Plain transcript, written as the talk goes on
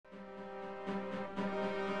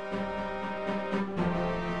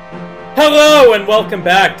Hello and welcome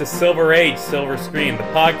back to Silver Age, Silver Screen, the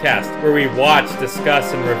podcast where we watch,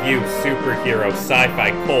 discuss, and review superhero,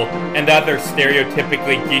 sci-fi, cult, and other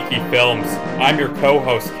stereotypically geeky films. I'm your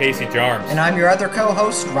co-host, Casey Jarms. And I'm your other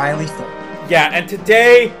co-host, Riley Thorne. Yeah, and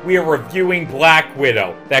today we are reviewing Black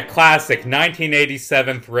Widow, that classic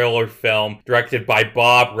 1987 thriller film directed by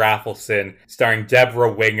Bob Rafelson, starring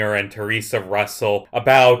Deborah Winger and Teresa Russell,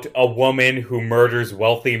 about a woman who murders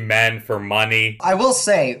wealthy men for money. I will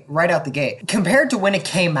say, right out the gate, compared to when it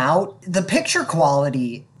came out, the picture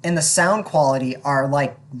quality and the sound quality are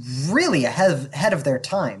like really ahead of their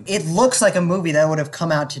time. It looks like a movie that would have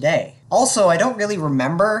come out today. Also, I don't really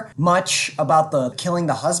remember much about the killing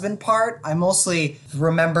the husband part. I mostly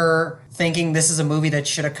remember thinking this is a movie that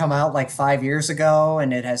should have come out like 5 years ago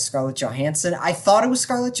and it has Scarlett Johansson. I thought it was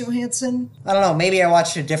Scarlett Johansson. I don't know, maybe I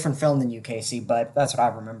watched a different film than you, Casey, but that's what I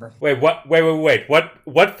remember. Wait,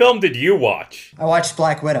 what film did you watch? I watched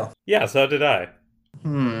Black Widow. Yeah, so did I.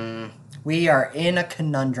 We are in a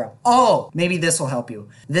conundrum. Oh, maybe this will help you.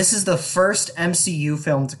 This is the first MCU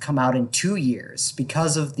film to come out in 2 years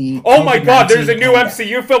because of the Oh my god, there's a new pandemic.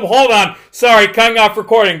 MCU film. Hold on. Sorry, cutting off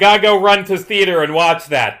recording. Gotta go run to theater and watch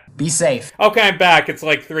that. Be safe. Okay, I'm back. It's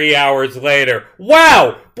like 3 hours later.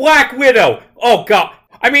 Wow! Black Widow! Oh god.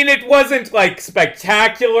 I mean, it wasn't like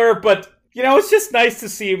spectacular, but you know, it's just nice to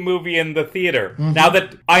see a movie in the theater. Now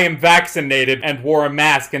that I am vaccinated and wore a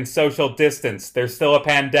mask and social distance, there's still a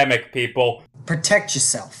pandemic, people. Protect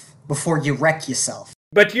yourself before you wreck yourself.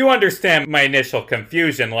 But you understand my initial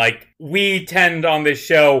confusion. Like, we tend on this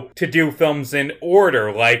show to do films in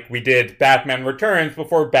order. Like, we did Batman Returns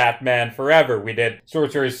before Batman Forever. We did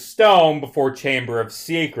Sorcerer's Stone before Chamber of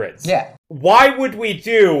Secrets. Yeah. Why would we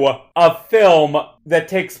do a film that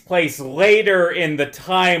takes place later in the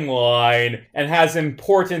timeline and has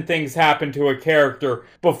important things happen to a character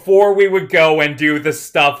before we would go and do the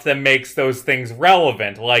stuff that makes those things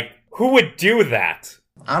relevant? Like, who would do that?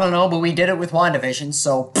 I don't know, but we did it with WandaVision,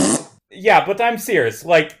 so Yeah, but I'm serious.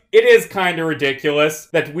 Like, it is kind of ridiculous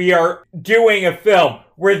that we are doing a film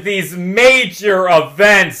where these major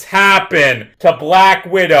events happen to Black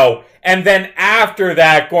Widow, and then after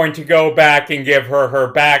that going to go back and give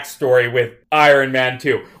her backstory with Iron Man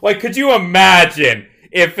 2. Like, could you imagine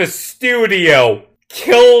if a studio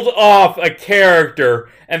killed off a character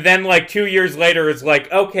and then like 2 years later is like,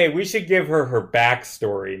 okay, we should give her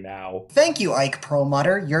backstory now. Thank you, Ike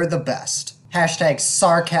Perlmutter. You're the best. Hashtag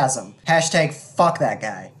sarcasm. Hashtag fuck that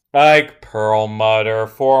guy. Ike Perlmutter,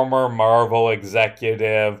 former Marvel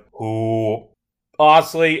executive who,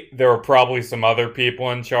 honestly, there were probably some other people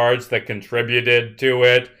in charge that contributed to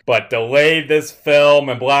it, but delayed this film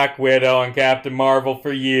and Black Widow and Captain Marvel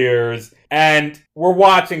for years. And we're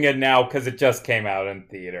watching it now because it just came out in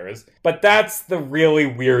theaters. But that's the really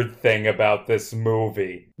weird thing about this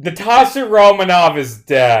movie. Natasha Romanoff is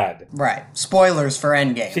dead. Right. Spoilers for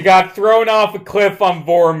Endgame. She got thrown off a cliff on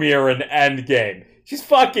Vormir in Endgame. She's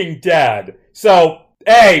fucking dead. So,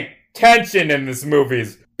 A, tension in this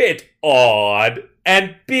movie's bit odd.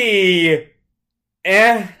 And B,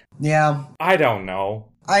 Yeah. I don't know.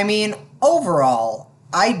 I mean, overall,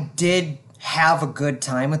 I did have a good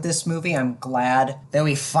time with this movie. I'm glad that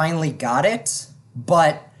we finally got it.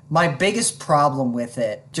 But my biggest problem with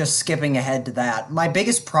it, just skipping ahead to that, my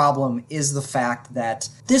biggest problem is the fact that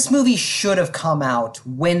this movie should have come out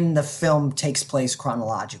when the film takes place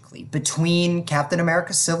chronologically, between Captain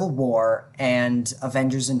America Civil War and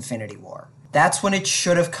Avengers Infinity War. That's when it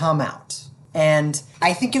should have come out. And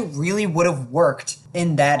I think it really would have worked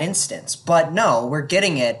in that instance. But no, we're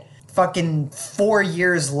getting it fucking 4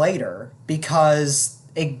 years later because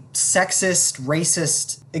sexist,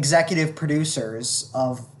 racist executive producers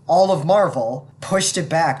of all of Marvel pushed it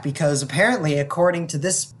back because apparently, according to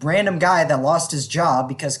this random guy that lost his job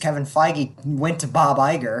because Kevin Feige went to Bob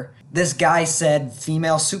Iger, this guy said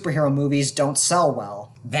female superhero movies don't sell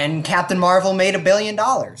well. Then Captain Marvel made $1 billion.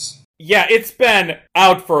 Yeah, it's been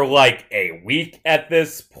out for like a week at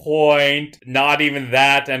this point. Not even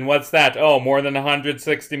that. And what's that? Oh, more than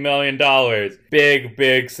 $160 million.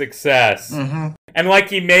 Big success. And like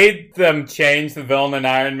he made them change the villain in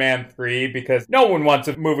Iron Man 3 because no one wants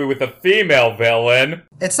a movie with a female villain.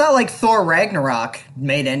 It's not like Thor Ragnarok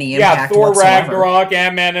made any Yeah, impact Thor whatsoever. Ragnarok,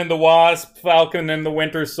 Ant-Man and the Wasp, Falcon and the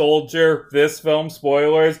Winter Soldier, this film,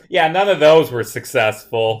 spoilers. Yeah, none of those were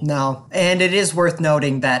successful. No, and it is worth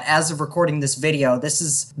noting that as of recording this video, this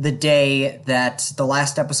is the day that the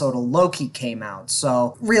last episode of Loki came out.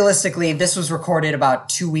 So realistically, this was recorded about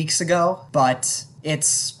 2 weeks ago, but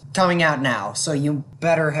it's coming out now, so you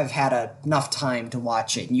better have had enough time to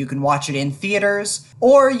watch it. You can watch it in theaters,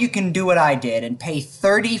 or you can do what I did and pay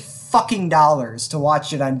 $30 fucking dollars to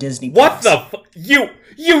watch it on Disney+. What the You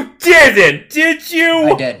didn't, did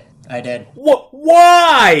you? I did.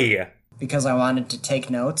 Why? Because I wanted to take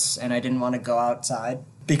notes and I didn't want to go outside.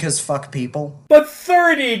 Because fuck people. But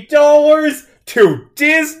 $30 to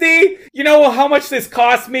Disney? You know how much this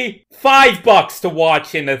cost me? $5 to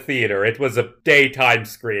watch in a theater. It was a daytime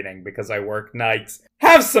screening because I work nights.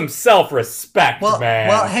 Have some self-respect, man.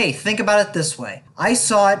 Well, hey, think about it this way. I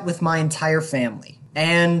saw it with my entire family.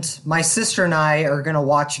 And my sister and I are going to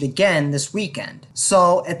watch it again this weekend.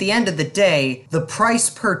 So, at the end of the day, the price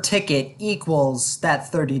per ticket equals that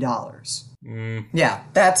 $30. Yeah,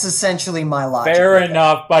 that's essentially my logic. Fair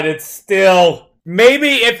enough, but it's still... Maybe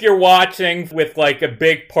if you're watching with, like, a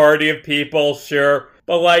big party of people, sure.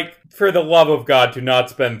 But, like, for the love of God, do not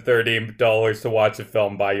spend $30 to watch a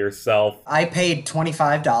film by yourself. I paid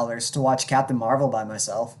 $25 to watch Captain Marvel by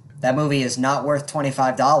myself. That movie is not worth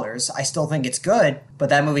 $25. I still think it's good, but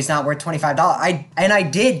that movie's not worth $25. I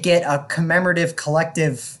did get a commemorative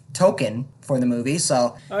collective token for the movie,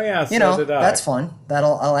 so oh yeah, so you know, did I. that's fun.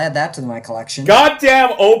 I'll add that to my collection.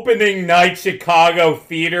 Goddamn opening night Chicago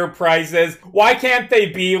theater prices. Why can't they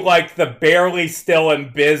be like the barely still in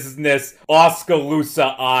business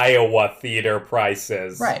Oskaloosa, Iowa theater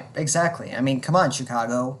prices? Right, exactly. I mean, come on,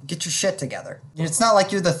 Chicago, get your shit together. It's not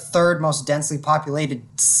like you're the third most densely populated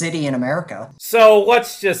city in America. So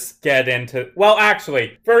let's just get into... Well,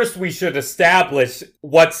 actually, first we should establish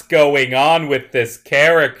what's going on with this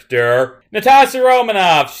character. Natasha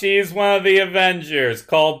Romanoff, she's one of the Avengers,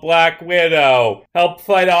 called Black Widow, helped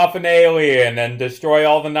fight off an alien and destroy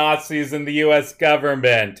all the Nazis in the US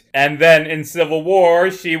government. And then in Civil War,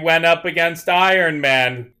 she went up against Iron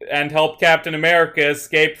Man and helped Captain America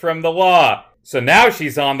escape from the law. So now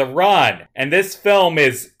she's on the run, and this film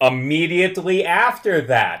is immediately after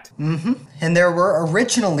that. And there were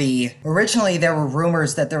originally there were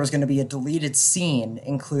rumors that there was going to be a deleted scene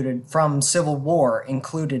included from Civil War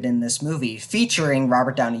included in this movie featuring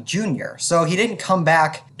Robert Downey Jr. So he didn't come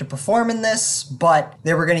back to perform in this, but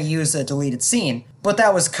they were going to use a deleted scene. But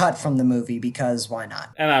that was cut from the movie because why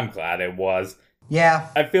not? And I'm glad it was. Yeah.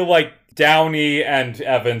 I feel like Downey and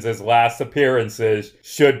Evans' last appearances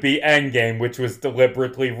should be Endgame, which was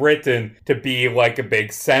deliberately written to be like a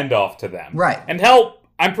big send-off to them. Right. And hell,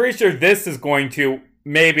 I'm pretty sure this is going to...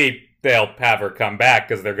 Maybe they'll have her come back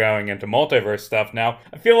because they're going into multiverse stuff now.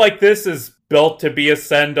 I feel like this is built to be a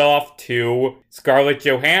send-off to Scarlett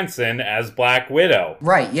Johansson as Black Widow.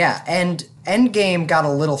 Right, yeah. And Endgame got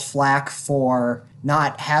a little flack for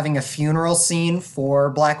not having a funeral scene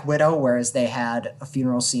for Black Widow, whereas they had a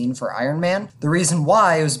funeral scene for Iron Man. The reason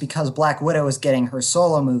why was because Black Widow is getting her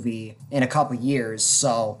solo movie in a couple years,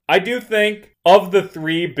 so... I do think of the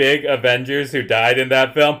three big Avengers who died in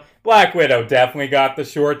that film, Black Widow definitely got the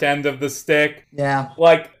short end of the stick. Yeah.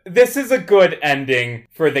 Like, this is a good ending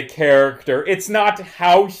for the character. It's not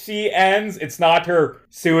how she ends. It's not her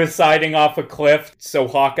suiciding off a cliff so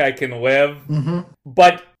Hawkeye can live.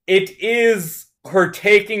 But it is her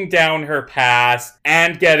taking down her past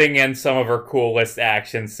and getting in some of her coolest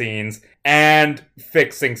action scenes and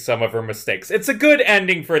fixing some of her mistakes. It's a good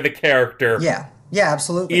ending for the character. Yeah,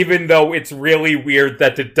 absolutely. Even though it's really weird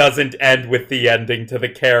that it doesn't end with the ending to the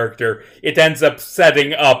character. It ends up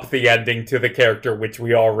setting up the ending to the character, which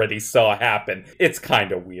we already saw happen. It's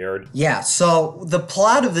kind of weird. Yeah, so the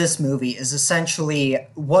plot of this movie is essentially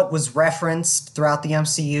what was referenced throughout the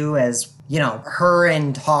MCU as, you know, her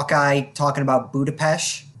and Hawkeye talking about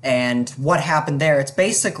Budapest and what happened there. It's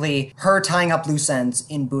basically her tying up loose ends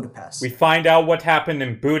in Budapest. We find out what happened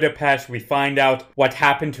in Budapest. We find out what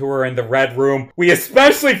happened to her in the Red Room. We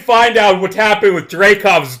especially find out what happened with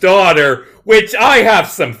Dreykov's daughter, which I have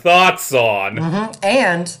some thoughts on.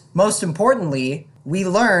 And, most importantly, we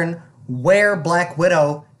learn where Black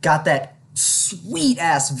Widow got that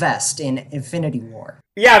sweet-ass vest in Infinity War.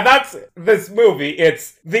 Yeah, that's this movie.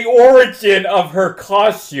 It's the origin of her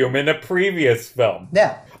costume in a previous film.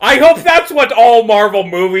 Yeah. I hope that's what all Marvel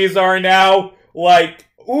movies are now. Like,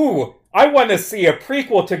 ooh, I want to see a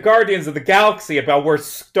prequel to Guardians of the Galaxy about where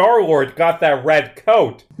Star-Lord got that red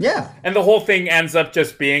coat. Yeah. And the whole thing ends up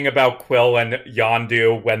just being about Quill and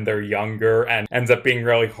Yondu when they're younger and ends up being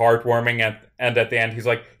really heartwarming. And at the end, he's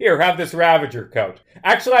like, here, have this Ravager coat.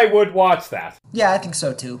 Actually, I would watch that. Yeah, I think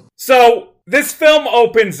so too. So, this film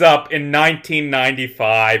opens up in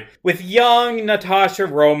 1995 with young Natasha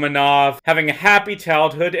Romanoff having a happy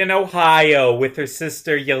childhood in Ohio with her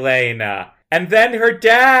sister Yelena. And then her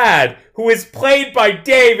dad, who is played by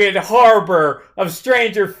David Harbour of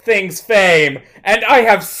Stranger Things fame. And I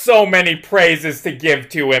have so many praises to give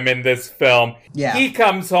to him in this film. Yeah. He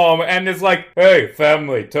comes home and is like, hey,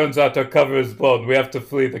 family, turns out our cover is blown. We have to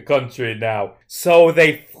flee the country now. So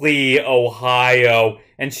they flee Ohio,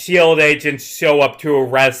 and S.H.I.E.L.D. agents show up to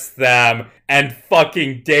arrest them. And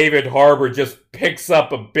fucking David Harbour just picks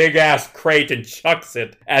up a big-ass crate and chucks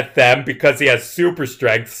it at them because he has super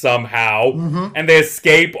strength somehow. Mm-hmm. And they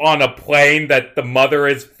escape on a plane that the mother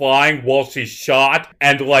is flying while she's shot.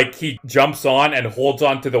 And, like, he jumps on and holds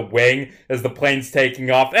onto the wing as the plane's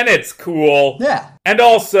taking off. And it's cool. Yeah. And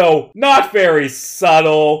also, not very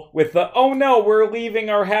subtle with the, oh no, we're leaving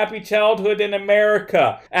our happy childhood in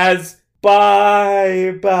America as...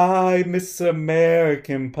 Bye, bye, Miss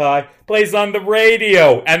American Pie plays on the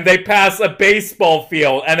radio, and they pass a baseball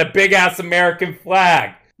field and a big-ass American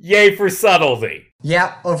flag. Yay for subtlety.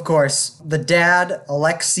 Yeah, of course. The dad,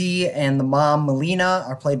 Alexei, and the mom, Melina,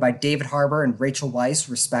 are played by David Harbour and Rachel Weisz,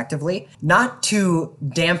 respectively. Not to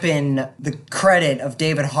dampen the credit of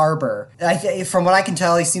David Harbour. From what I can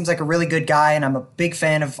tell, he seems like a really good guy, and I'm a big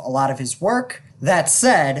fan of a lot of his work. That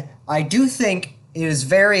said, I do think it is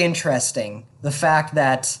very interesting, the fact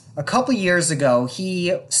that a couple years ago,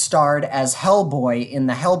 he starred as Hellboy in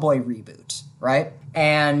the Hellboy reboot, right?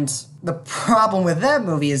 And the problem with that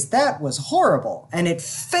movie is that was horrible, and it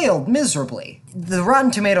failed miserably. The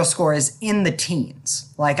Rotten Tomato score is in the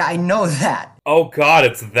teens. Like, I know that. Oh god,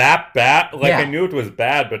 it's that bad? Like, Yeah. I knew it was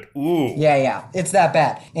bad, but ooh. Yeah, it's that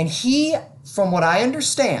bad. And he, from what I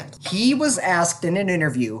understand, he was asked in an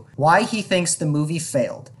interview why he thinks the movie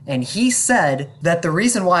failed. And he said that the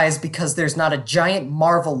reason why is because there's not a giant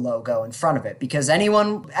Marvel logo in front of it. Because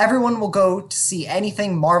everyone will go to see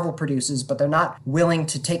anything Marvel produces, but they're not willing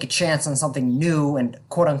to take a chance on something new and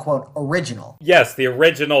quote-unquote original. Yes, the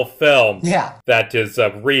original film. Yeah. That is a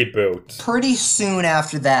reboot. Pretty soon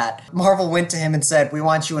after that, Marvel went to him and said, we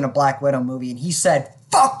want you in a Black Widow movie. And he said,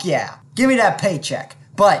 fuck yeah, give me that paycheck.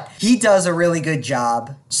 But he does a really good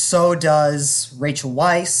job. So does Rachel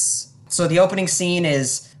Weisz. So the opening scene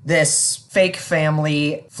is this fake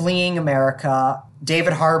family fleeing America.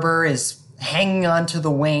 David Harbour is hanging onto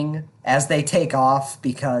the wing as they take off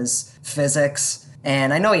because physics.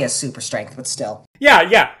 And I know he has super strength, but still.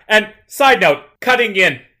 Yeah. And side note, cutting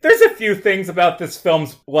in, there's a few things about this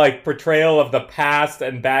film's, like, portrayal of the past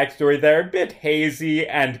and backstory that are a bit hazy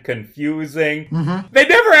and confusing. Mm-hmm. They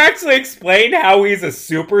never actually explain how he's a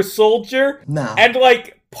super soldier. No. And,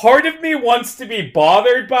 like, part of me wants to be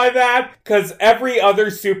bothered by that, because every other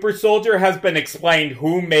super soldier has been explained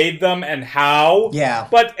who made them and how. Yeah.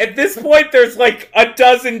 But at this point, there's like a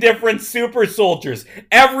dozen different super soldiers.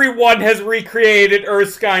 Everyone has recreated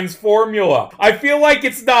Erskine's formula. I feel like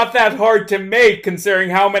it's not that hard to make, considering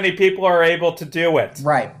how many people are able to do it.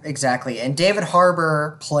 Right, exactly. And David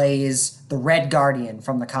Harbour plays the Red Guardian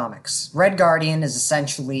from the comics. Red Guardian is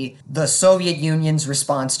essentially the Soviet Union's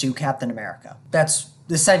response to Captain America. That's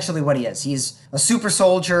essentially what he is. He's a super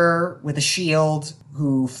soldier with a shield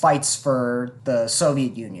who fights for the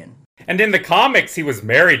Soviet Union. And in the comics, he was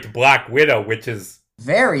married to Black Widow, which is...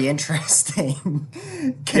 very interesting,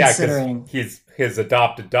 considering. Yeah, he's his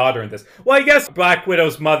adopted daughter in this. Well, I guess Black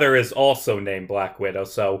Widow's mother is also named Black Widow,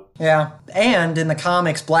 so... Yeah, and in the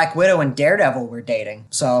comics, Black Widow and Daredevil were dating.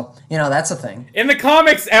 So, that's a thing. In the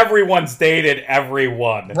comics, everyone's dated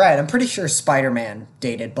everyone. Right, I'm pretty sure Spider-Man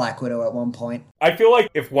dated Black Widow at one point. I feel like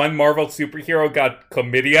if one Marvel superhero got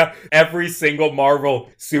chlamydia, every single Marvel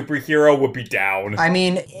superhero would be down. I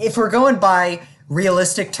mean, if we're going by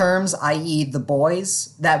realistic terms, i.e. The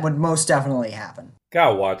Boys, that would most definitely happen.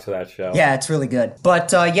 Gotta watch that show. Yeah, it's really good. But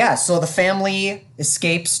so the family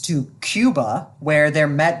escapes to Cuba, where they're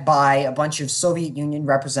met by a bunch of Soviet Union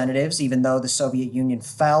representatives, even though the Soviet Union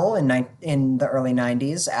fell in the early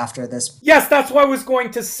 90s after this. Yes, that's what I was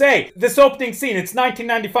going to say. This opening scene, it's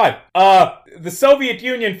 1995. The Soviet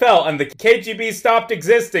Union fell and the KGB stopped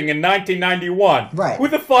existing in 1991. Right. Who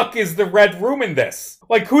the fuck is the Red Room in this?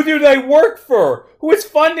 Like, who do they work for? Who is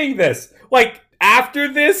funding this? Like,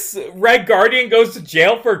 after this, Red Guardian goes to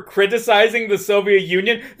jail for criticizing the Soviet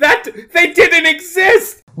Union? That, they didn't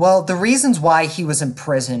exist! Well, the reasons why he was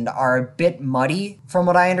imprisoned are a bit muddy, from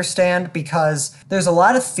what I understand, because there's a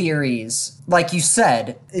lot of theories. Like you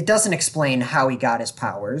said, it doesn't explain how he got his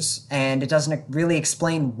powers, and it doesn't really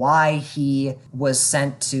explain why he was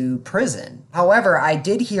sent to prison. However, I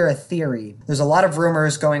did hear a theory. There's a lot of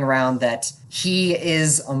rumors going around that he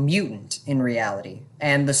is a mutant in reality.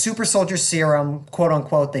 And the super soldier serum, quote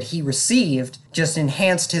unquote, that he received just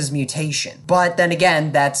enhanced his mutation. But then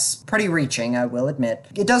again, that's pretty reaching, I will admit.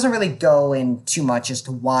 It doesn't really go in too much as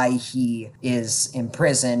to why he is in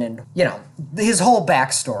prison and, his whole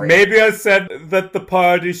backstory. Maybe I said that the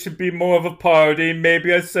party should be more of a party.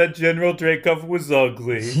 Maybe I said General Dreykov was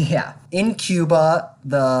ugly. Yeah. In Cuba,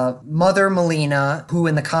 the Mother Melina, who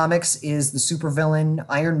in the comics is the supervillain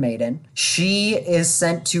Iron Maiden, she is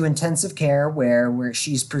sent to intensive care where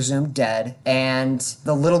she's presumed dead. And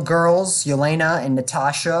the little girls, Yelena and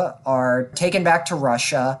Natasha, are taken back to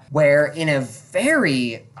Russia, where in a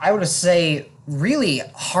very, I would say, really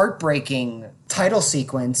heartbreaking title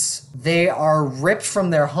sequence, they are ripped from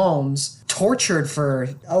their homes, tortured for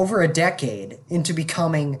over a decade into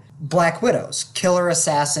becoming Black Widows, killer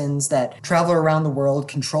assassins that travel around the world,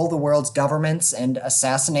 control the world's governments, and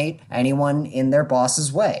assassinate anyone in their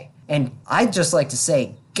boss's way. And I'd just like to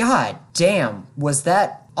say, God damn, was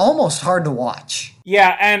that almost hard to watch.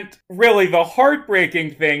 Yeah, and really the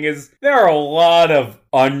heartbreaking thing is there are a lot of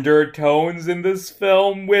undertones in this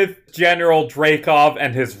film with General Dreykov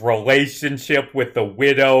and his relationship with the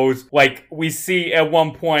widows. Like, we see at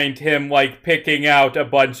one point him, picking out a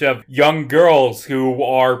bunch of young girls who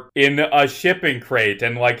are in a shipping crate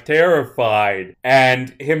and, terrified.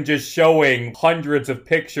 And him just showing hundreds of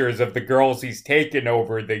pictures of the girls he's taken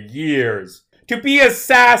over the years to be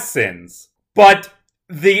assassins. But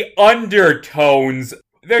the undertones,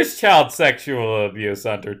 there's child sexual abuse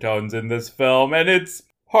undertones in this film, and it's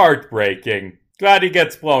heartbreaking. Glad he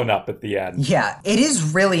gets blown up at the end. Yeah, it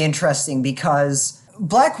is really interesting because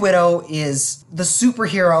Black Widow is the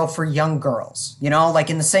superhero for young girls, in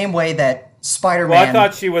the same way that Spider-Man... Well, I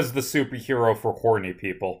thought she was the superhero for horny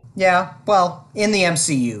people. Yeah, well, in the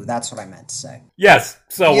MCU, that's what I meant to say. Yes,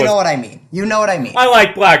 so You know what I mean. I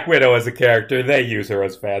like Black Widow as a character. They use her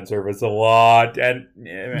as fan service a lot, and...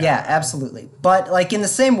 Yeah, absolutely. But, in the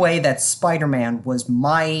same way that Spider-Man was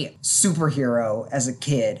my superhero as a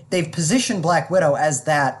kid, they've positioned Black Widow as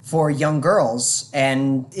that for young girls,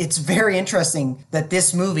 and it's very interesting that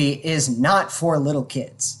this movie is not for little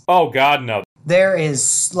kids. Oh, God, no. There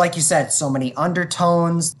is, like you said, so many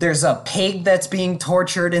undertones. There's a pig that's being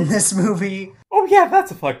tortured in this movie. Oh yeah,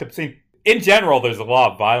 that's a fucked up scene. In general, there's a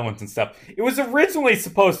lot of violence and stuff. It was originally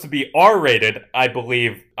supposed to be R-rated, I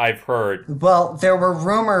believe I've heard. Well, there were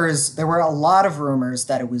a lot of rumors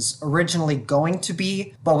that it was originally going to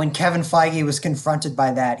be, but when Kevin Feige was confronted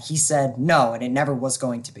by that, he said no, and it never was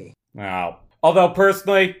going to be. Wow. Although,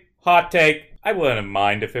 personally, hot take, I wouldn't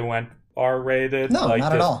mind if it went R-rated. No,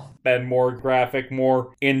 not at all. And more graphic,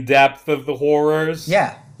 more in-depth of the horrors.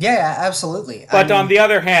 Yeah, absolutely. But on the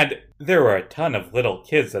other hand, there were a ton of little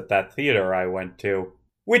kids at that theater I went to.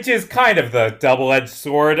 Which is kind of the double-edged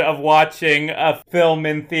sword of watching a film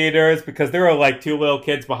in theaters, because there were two little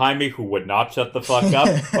kids behind me who would not shut the fuck up.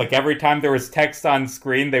 Every time there was text on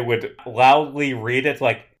screen, they would loudly read it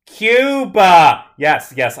Cuba!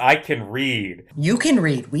 Yes, I can read. You can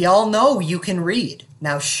read. We all know you can read.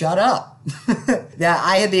 Now shut up. Yeah,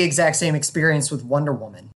 I had the exact same experience with Wonder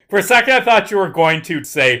Woman. For a second, I thought you were going to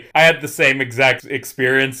say I had the same exact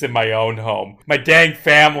experience in my own home. My dang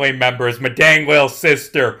family members, my dang little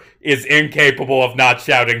sister is incapable of not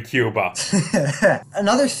shouting Cuba.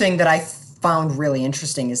 Another thing that I found really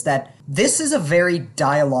interesting is that this is a very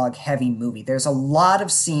dialogue-heavy movie. There's a lot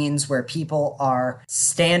of scenes where people are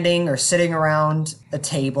standing or sitting around a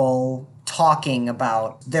table talking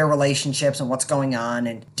about their relationships and what's going on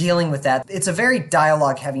and dealing with that. It's a very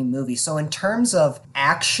dialogue-heavy movie. So in terms of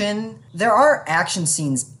action, there are action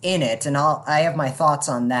scenes in it, and I have my thoughts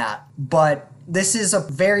on that. But this is a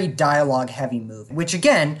very dialogue-heavy movie, which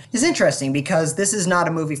again is interesting because this is not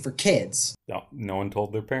a movie for kids. No one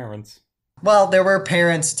told their parents. Well, there were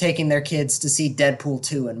parents taking their kids to see Deadpool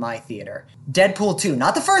 2 in my theater. Deadpool 2,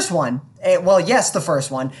 not the first one. Well, yes, the first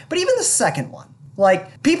one, but even the second one.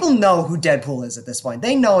 People know who Deadpool is at this point.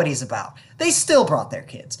 They know what he's about. They still brought their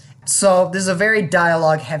kids. So this is a very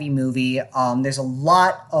dialogue-heavy movie. There's a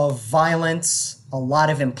lot of violence, a lot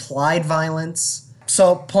of implied violence.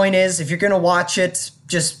 So point is, if you're going to watch it,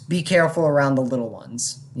 just be careful around the little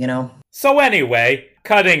ones, So anyway,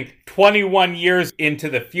 cutting 21 years into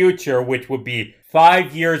the future, which would be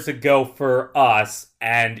 5 years ago for us,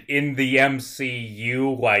 and in the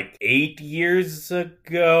MCU, 8 years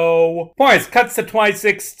ago. Point is, cuts to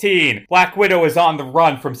 2016. Black Widow is on the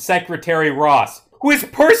run from Secretary Ross, who is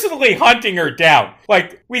personally hunting her down.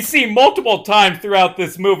 We see multiple times throughout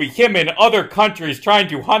this movie, him in other countries trying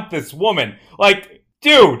to hunt this woman.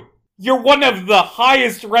 Dude, you're one of the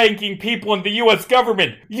highest ranking people in the US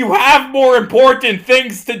government. You have more important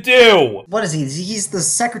things to do. What is he? He's the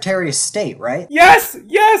Secretary of State, right? Yes!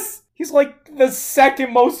 He's the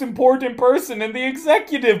second most important person in the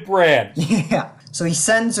executive branch. Yeah. So he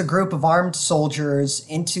sends a group of armed soldiers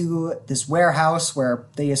into this warehouse where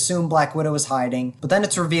they assume Black Widow is hiding. But then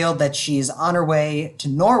it's revealed that she's on her way to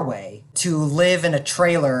Norway to live in a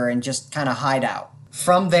trailer and just kind of hide out.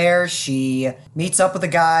 From there, she meets up with a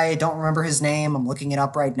guy. I don't remember his name. I'm looking it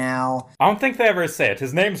up right now. I don't think they ever say it.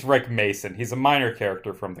 His name's Rick Mason. He's a minor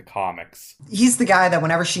character from the comics. He's the guy that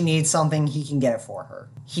whenever she needs something, he can get it for her.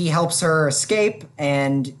 He helps her escape,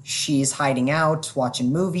 and she's hiding out,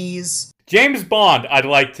 watching movies. James Bond, I'd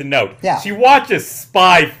like to note. Yeah. She watches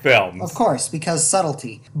spy films. Of course, because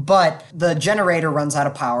subtlety. But the generator runs out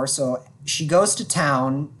of power, so she goes to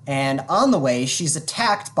town, and on the way, she's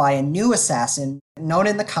attacked by a new assassin known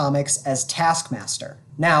in the comics as Taskmaster.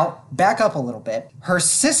 Now, back up a little bit. Her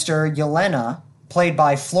sister, Yelena, played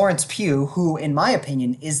by Florence Pugh, who, in my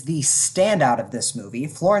opinion, is the standout of this movie.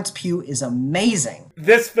 Florence Pugh is amazing.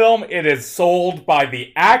 This film, it is sold by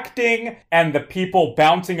the acting and the people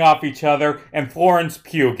bouncing off each other, and Florence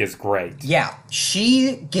Pugh is great. Yeah,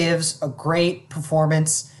 she gives a great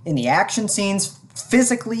performance in the action scenes,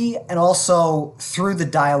 physically and also through the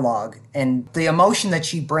dialogue and the emotion that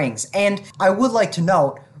she brings. And I would like to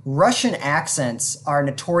note, Russian accents are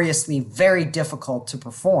notoriously very difficult to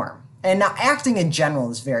perform. And now acting in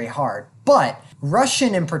general is very hard, but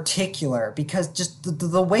Russian in particular, because just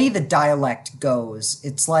the way the dialect goes,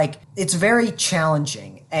 it's very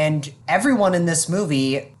challenging. And everyone in this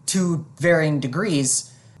movie, to varying degrees,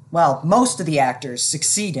 well, most of the actors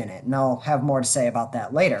succeed in it, and I'll have more to say about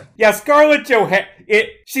that later. Yeah, Scarlett Johansson,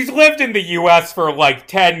 she's lived in the US for like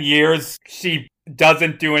 10 years. She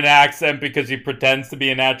doesn't do an accent because she pretends to be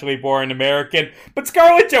a naturally born American. But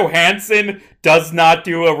Scarlett Johansson does not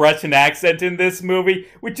do a Russian accent in this movie,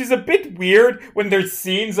 which is a bit weird when there's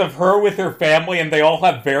scenes of her with her family and they all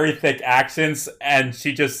have very thick accents and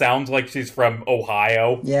she just sounds like she's from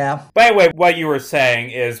Ohio. Yeah. But anyway, what you were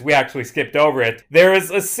saying is, we actually skipped over it. There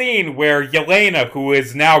is a scene where Yelena, who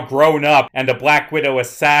is now grown up and a Black Widow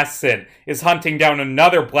assassin, is hunting down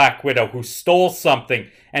another Black Widow who stole something,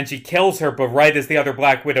 and she kills her, but right as the other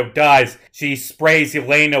Black Widow dies, she sprays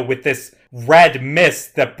Yelena with this red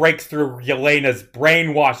mist that breaks through Yelena's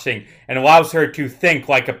brainwashing and allows her to think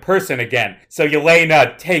like a person again. So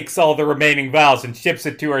Yelena takes all the remaining vials and ships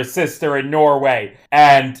it to her sister in Norway.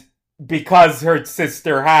 And because her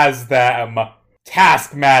sister has them,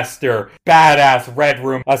 Taskmaster, badass Red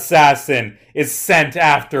Room assassin, is sent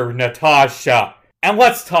after Natasha. And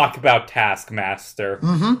let's talk about Taskmaster.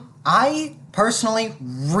 I personally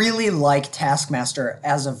really like Taskmaster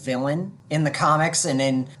as a villain in the comics and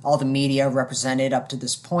in all the media represented up to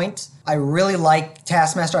this point. I really like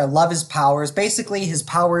Taskmaster. I love his powers. Basically, his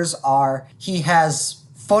powers are he has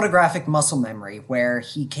photographic muscle memory where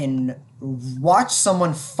he can watch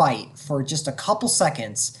someone fight for just a couple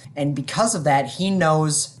seconds, and because of that, he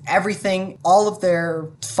knows everything, all of their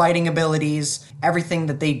fighting abilities, everything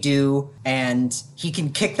that they do, and he can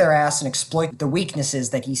kick their ass and exploit the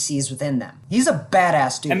weaknesses that he sees within them. He's a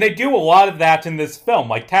badass dude. And they do a lot of that in this film.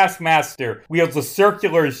 Like, Taskmaster wields a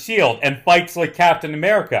circular shield and fights like Captain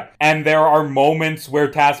America. And there are moments where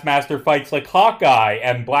Taskmaster fights like Hawkeye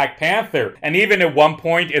and Black Panther. And even at one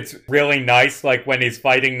point, it's really nice, like when he's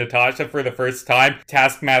fighting Natasha for the first time,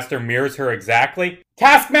 Taskmaster mirrors her exactly.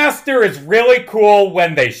 Taskmaster is really cool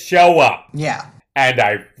when they show up. Yeah. And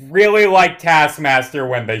I really liked Taskmaster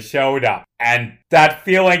when they showed up. And that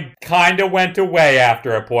feeling kinda went away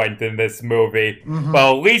after a point in this movie.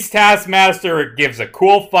 But at least Taskmaster gives a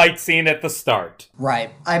cool fight scene at the start.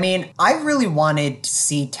 Right. I mean, I really wanted to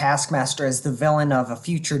see Taskmaster as the villain of a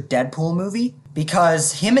future Deadpool movie,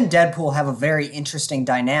 because him and Deadpool have a very interesting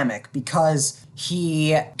dynamic, because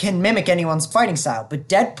he can mimic anyone's fighting style, but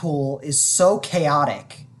Deadpool is so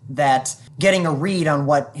chaotic that getting a read on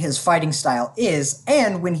what his fighting style is,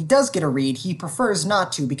 and when he does get a read, he prefers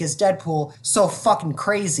not to, because Deadpool so fucking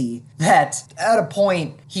crazy that at a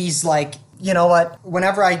point he's like, you know what,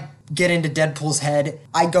 whenever I get into Deadpool's head,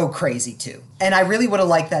 I go crazy too. And I really would have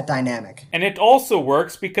liked that dynamic. And it also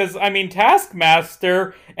works because, I mean,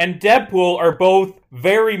 Taskmaster and Deadpool are both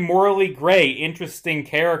very morally gray, interesting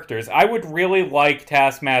characters. I would really like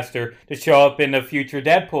Taskmaster to show up in a future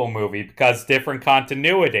Deadpool movie because different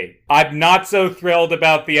continuity. I'm not so thrilled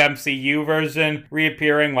about the MCU version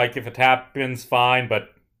reappearing. Like, if it happens, fine, but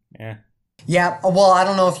eh. Yeah, well, I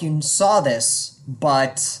don't know if you saw this,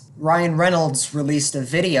 but Ryan Reynolds released a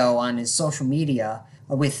video on his social media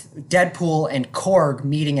with Deadpool and Korg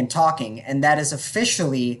meeting and talking, and that is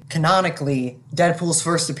officially, canonically, Deadpool's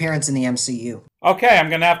first appearance in the MCU. Okay, I'm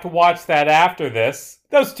gonna have to watch that after this.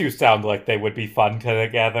 Those two sound like they would be fun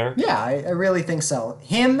together. Yeah, I really think so.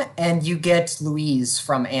 Him, and you get Louise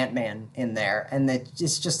from Ant-Man in there, and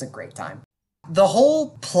it's just a great time. The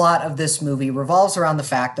whole plot of this movie revolves around the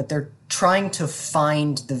fact that they're trying to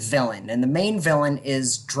find the villain, and the main villain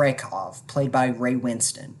is Dreykov, played by Ray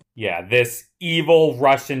Winston. Yeah, this evil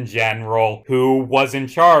Russian general who was in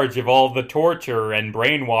charge of all the torture and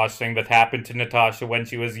brainwashing that happened to Natasha when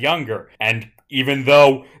she was younger. And even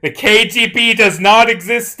though the KGB does not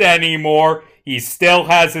exist anymore, he still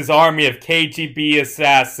has his army of KGB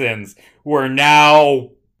assassins who are now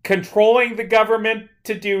controlling the government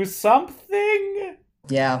to do something?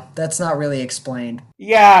 Yeah, that's not really explained.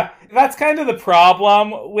 Yeah, that's kind of the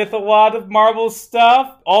problem with a lot of Marvel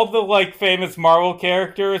stuff. All the, famous Marvel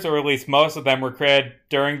characters, or at least most of them, were created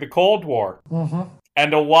during the Cold War. Mm-hmm.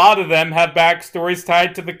 And a lot of them have backstories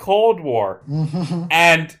tied to the Cold War. Mm-hmm.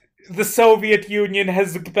 And the Soviet Union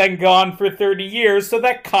has been gone for 30 years, so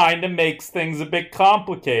that kind of makes things a bit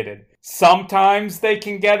complicated. Sometimes they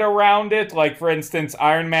can get around it, like for instance,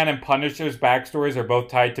 Iron Man and Punisher's backstories are both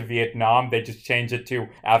tied to Vietnam. They just change it to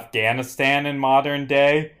Afghanistan in modern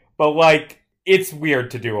day. But it's weird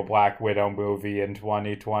to do a Black Widow movie in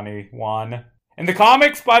 2021. In the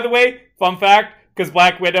comics, by the way, fun fact, because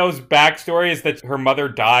Black Widow's backstory is that her mother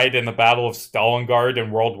died in the Battle of Stalingrad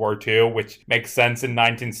in World War II, which makes sense in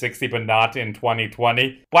 1960 but not in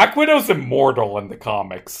 2020. Black Widow's immortal in the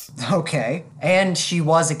comics. Okay. And she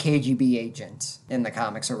was a KGB agent in the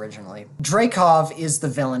comics originally. Dreykov is the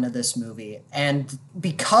villain of this movie, and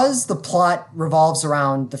because the plot revolves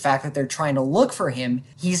around the fact that they're trying to look for him,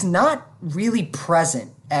 he's not really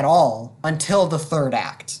present at all until the third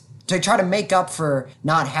act. They try to make up for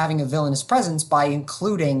not having a villainous presence by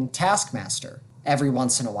including Taskmaster every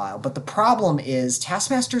once in a while. But the problem is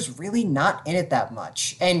Taskmaster's really not in it that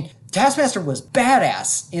much. And Taskmaster was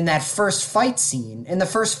badass in that first fight scene, in the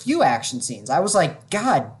first few action scenes. I was like,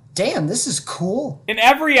 God damn, this is cool. In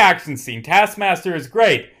every action scene, Taskmaster is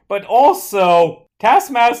great, but also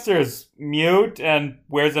Taskmaster's mute and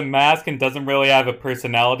wears a mask and doesn't really have a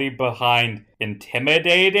personality behind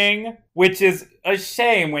intimidating, which is a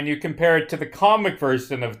shame when you compare it to the comic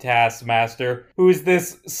version of Taskmaster, who's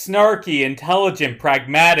this snarky, intelligent,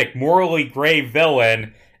 pragmatic, morally gray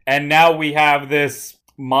villain, and now we have this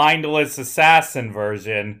mindless assassin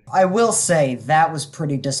version. I will say that was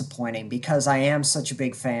pretty disappointing because I am such a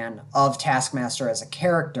big fan of Taskmaster as a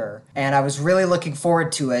character, and I was really looking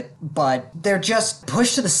forward to it, but they're just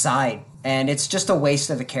pushed to the side, and it's just a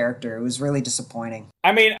waste of a character. It was really disappointing.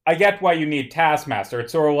 I mean, I get why you need Taskmaster.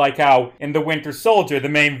 It's sort of like how in The Winter Soldier, the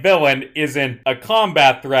main villain isn't a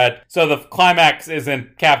combat threat, so the climax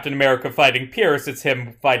isn't Captain America fighting Pierce, it's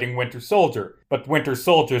him fighting Winter Soldier. But Winter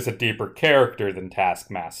Soldier's a deeper character than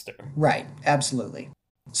Taskmaster. Right, absolutely.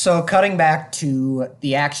 So cutting back to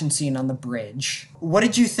the action scene on the bridge, what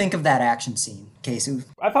did you think of that action scene, Casey?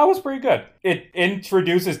 I thought it was pretty good. It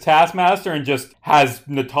introduces Taskmaster and just has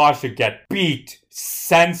Natasha get beat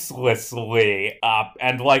senselessly up.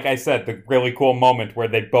 And like I said, the really cool moment where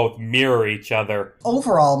they both mirror each other.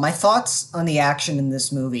 Overall, my thoughts on the action in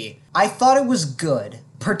this movie, I thought it was good.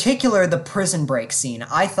 Particular the prison break scene.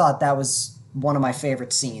 I thought that was one of my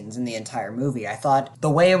favorite scenes in the entire movie. I thought the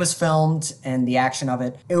way it was filmed and the action of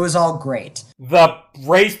it, it was all great. The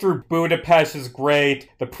race through Budapest is great.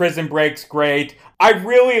 The prison break's great. I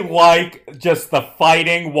really like just the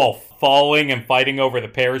fighting while falling and fighting over the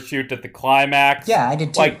parachute at the climax. Yeah, I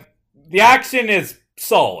did too. The action is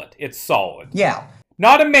solid. It's solid. Yeah.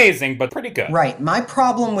 Not amazing, but pretty good. Right. My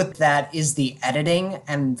problem with that is the editing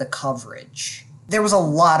and the coverage. There was a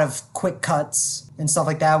lot of quick cuts and stuff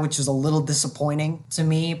like that, which was a little disappointing to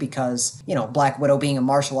me because, Black Widow being a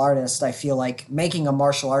martial artist, I feel like making a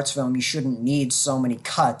martial arts film, you shouldn't need so many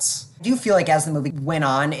cuts. I do feel like as the movie went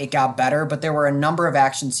on, it got better, but there were a number of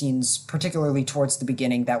action scenes, particularly towards the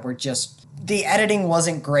beginning, that were just... The editing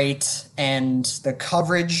wasn't great, and the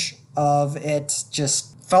coverage of it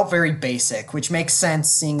just felt very basic, which makes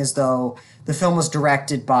sense seeing as though the film was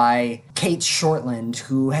directed by Kate Shortland,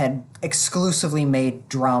 who had exclusively made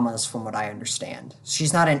dramas from what I understand.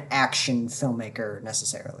 She's not an action filmmaker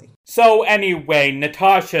necessarily. So anyway,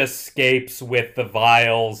 Natasha escapes with the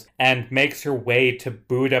vials and makes her way to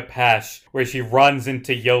Budapest, where she runs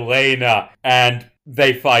into Yelena, and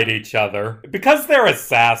they fight each other. Because they're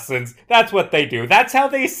assassins, that's what they do. That's how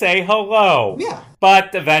they say hello. Yeah.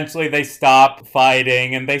 But eventually they stop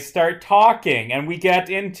fighting and they start talking, and we get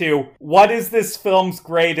into what is this film's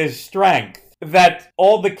greatest strength? that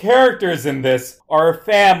all the characters in this are a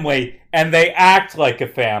family and they act like a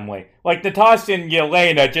family. Like, Natasha and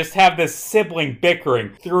Yelena just have this sibling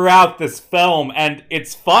bickering throughout this film, and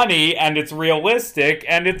it's funny, and it's realistic,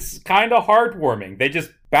 and it's kind of heartwarming. They just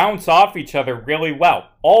bounce off each other really well.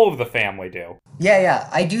 All of the family do. Yeah.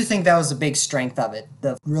 I do think that was a big strength of it.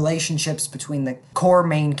 The relationships between the core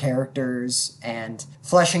main characters and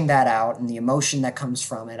fleshing that out and the emotion that comes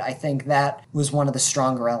from it. I think that was one of the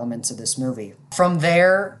stronger elements of this movie. From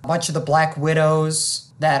there, a bunch of the Black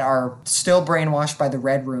Widows that are still brainwashed by the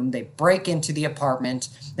Red Room, they break into the apartment.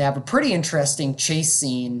 They have a pretty interesting chase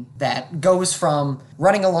scene that goes from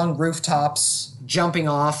running along rooftops, jumping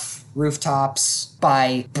off rooftops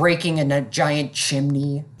by breaking a giant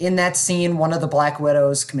chimney. In that scene, one of the Black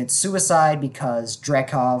Widows commits suicide because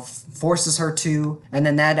Dreykov forces her to, and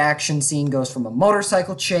then that action scene goes from a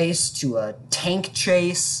motorcycle chase to a tank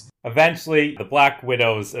chase. Eventually, the Black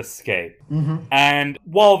Widows escape. And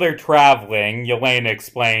while they're traveling, Yelena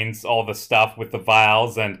explains all the stuff with the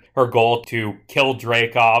vials and her goal to kill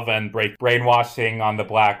Dreykov and break brainwashing on the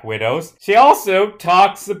Black Widows. She also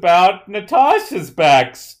talks about Natasha's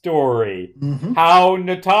backstory. How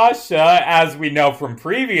Natasha, as we know from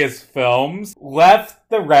previous films, left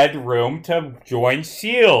the Red Room to join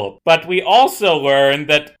S.H.I.E.L.D. But we also learned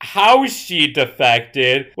that how she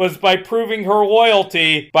defected was by proving her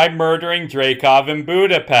loyalty by murdering Dreykov in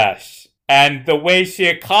Budapest. And the way she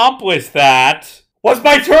accomplished that was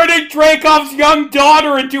by turning Dreykov's young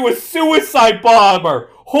daughter into a suicide bomber.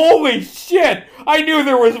 Holy shit! I knew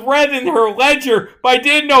there was red in her ledger, but I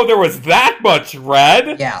didn't know there was that much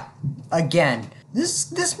red. Yeah. Again,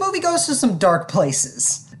 this movie goes to some dark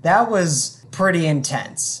places. That was pretty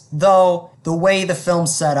intense. Though, the way the film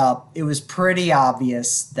set up, it was pretty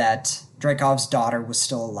obvious that Dreykov's daughter was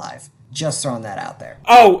still alive. Just throwing that out there.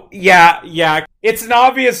 Oh, yeah. It's an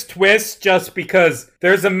obvious twist just because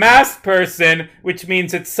there's a masked person, which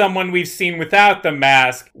means it's someone we've seen without the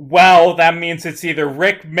mask. Well, that means it's either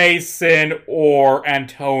Rick Mason or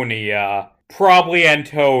Antonia. Probably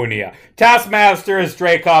Antonia. Taskmaster is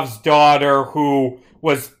Dreykov's daughter, who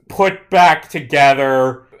was put back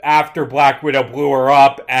together after Black Widow blew her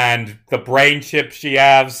up, and the brain chip she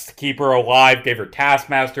has to keep her alive gave her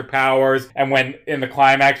Taskmaster powers, and when in the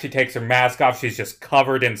climax she takes her mask off, she's just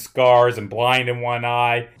covered in scars and blind in one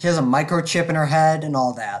eye. She has a microchip in her head and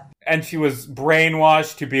all that. And she was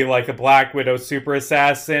brainwashed to be like a Black Widow super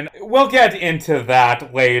assassin. We'll get into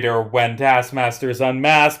that later when Taskmaster is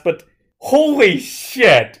unmasked, but holy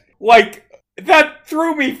shit! Like, that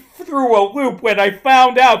threw me through a loop when I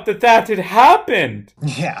found out that had happened.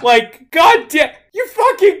 Yeah. Like, goddamn, you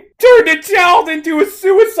fucking turned a child into a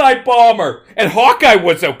suicide bomber. And Hawkeye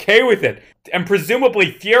was okay with it. And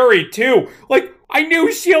presumably Fury, too. Like, I knew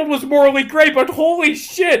S.H.I.E.L.D. was morally great, but holy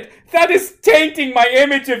shit, that is tainting my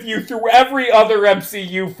image of you through every other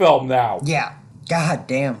MCU film now. Yeah. God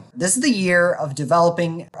damn. This is the year of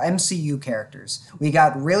developing MCU characters. We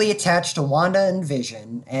got really attached to Wanda and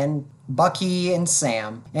Vision, and Bucky and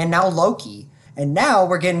Sam, and now Loki. And now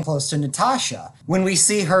we're getting close to Natasha, when we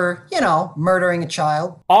see her, murdering a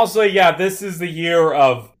child. Also, yeah, this is the year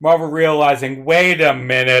of Marvel realizing, wait a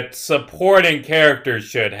minute, supporting characters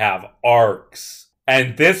should have arcs.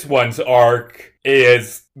 And this one's arc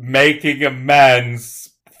is making amends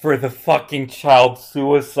for the fucking child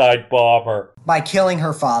suicide bomber. By killing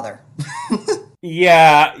her father.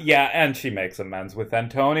 Yeah, and she makes amends with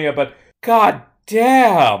Antonia, but god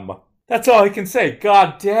damn! That's all I can say,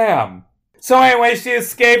 god damn. So anyway, she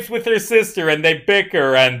escapes with her sister and they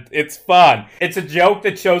bicker and it's fun. It's a joke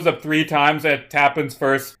that shows up 3 times and it happens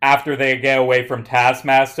first after they get away from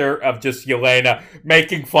Taskmaster, of just Yelena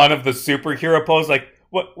making fun of the superhero pose, like,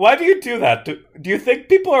 why do you do that? Do you think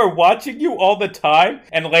people are watching you all the time?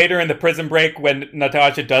 And later in the prison break, when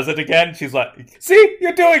Natasha does it again, she's like, see,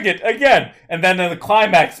 you're doing it again. And then in the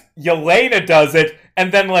climax, Yelena does it,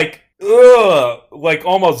 and then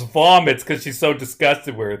almost vomits because she's so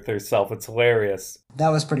disgusted with herself. It's hilarious. That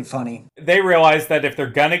was pretty funny. They realize that if they're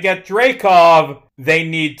gonna get Dreykov, they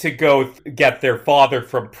need to go get their father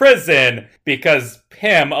from prison, because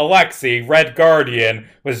him, Alexei, Red Guardian,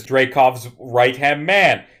 was Dreykov's right-hand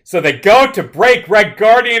man. So they go to break Red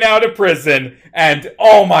Guardian out of prison, and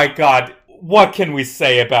oh my god, what can we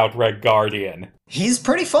say about Red Guardian? He's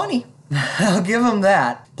pretty funny. I'll give him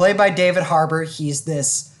that. Played by David Harbour, he's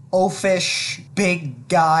this oafish, big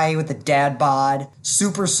guy with a dad bod,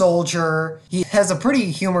 super soldier. He has a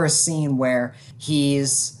pretty humorous scene where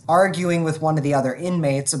he's arguing with one of the other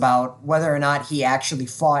inmates about whether or not he actually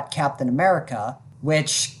fought Captain America,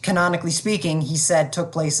 which, canonically speaking, he said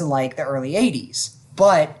took place in, the early 80s.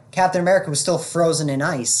 but Captain America was still frozen in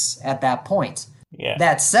ice at that point. Yeah.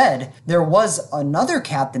 That said, there was another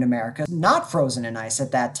Captain America not frozen in ice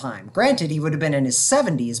at that time. Granted, he would have been in his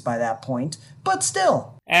 70s by that point, but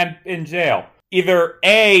still. And in jail. Either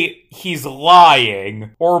A, he's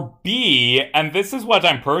lying, or B, and this is what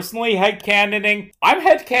I'm personally headcanoning, I'm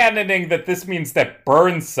headcanoning that this means that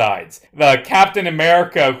Burnsides, the Captain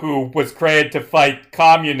America who was created to fight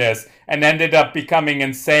communists and ended up becoming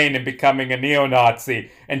insane and becoming a neo-Nazi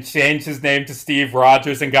and changed his name to Steve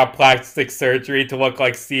Rogers and got plastic surgery to look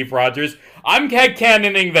like Steve Rogers, I'm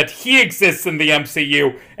headcanoning that he exists in the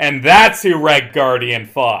MCU, and that's who Red Guardian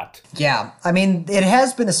fought. Yeah, I mean, it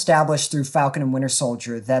has been established through Falcon and Winter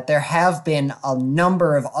Soldier that there have been a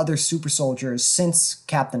number of other super soldiers since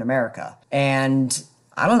Captain America. And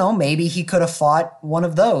I don't know, maybe he could have fought one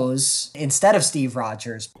of those instead of Steve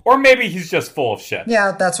Rogers. Or maybe he's just full of shit.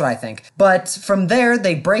 Yeah, that's what I think. But from there,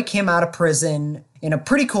 they break him out of prison in a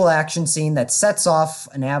pretty cool action scene that sets off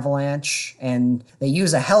an avalanche, and they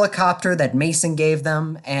use a helicopter that Mason gave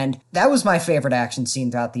them, and that was my favorite action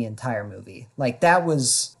scene throughout the entire movie. Like, that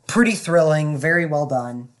was pretty thrilling, very well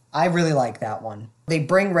done. I really like that one. They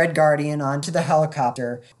bring Red Guardian onto the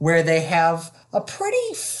helicopter, where they have a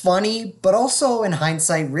pretty funny, but also in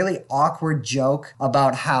hindsight, really awkward joke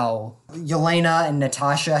about how Yelena and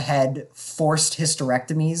Natasha had forced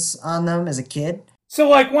hysterectomies on them as a kid. So,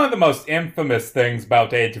 like, one of the most infamous things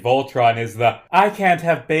about Age of Ultron is the I can't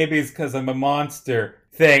have babies because I'm a monster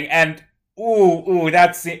thing. And,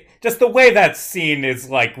 that scene, just the way that scene is,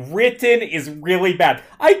 like, written is really bad.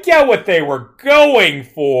 I get what they were going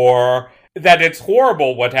for, that it's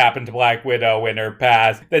horrible what happened to Black Widow in her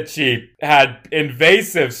past, that she had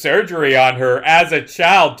invasive surgery on her as a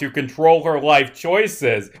child to control her life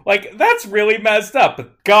choices. Like, that's really messed up.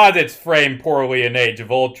 But God, it's framed poorly in Age of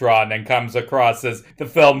Ultron and comes across as the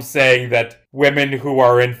film saying that women who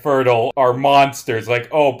are infertile are monsters. Like,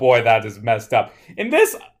 oh boy, that is messed up. In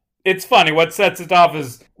this, it's funny. What sets it off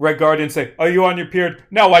is Red Guardian saying, are you on your period?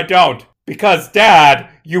 No, I don't. Because, Dad,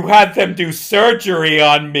 you had them do surgery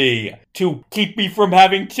on me to keep me from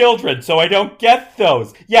having children, so I don't get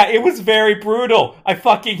those. Yeah, it was very brutal. I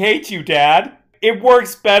fucking hate you, Dad. It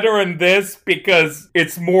works better in this because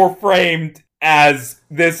it's more framed as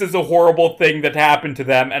this is a horrible thing that happened to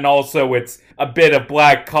them, and also it's a bit of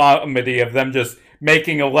black comedy of them just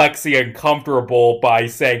making Alexia uncomfortable by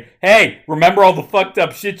saying, hey, remember all the fucked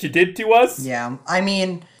up shit you did to us? Yeah, I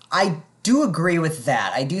mean, I do agree with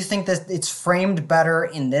that. I do think that it's framed better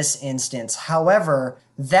in this instance. However,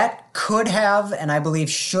 that could have, and I believe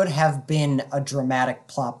should have been, a dramatic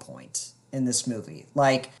plot point in this movie.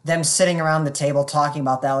 Like, them sitting around the table talking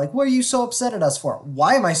about that, like, what are you so upset at us for?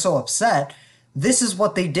 Why am I so upset? This is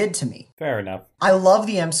what they did to me. Fair enough. I love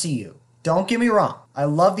the MCU. Don't get me wrong. I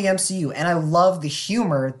love the MCU, and I love the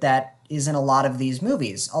humor that is in a lot of these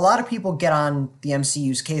movies. A lot of people get on the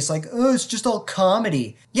MCU's case like, oh, it's just all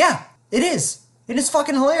comedy. Yeah, it is. It is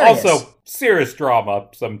fucking hilarious. Also, serious drama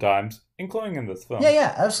sometimes, including in this film.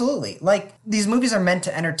 Yeah, absolutely. Like, these movies are meant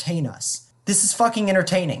to entertain us. This is fucking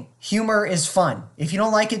entertaining. Humor is fun. If you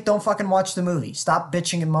don't like it, don't fucking watch the movie. Stop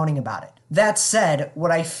bitching and moaning about it. That said,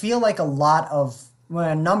 what I feel like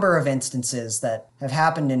a number of instances that have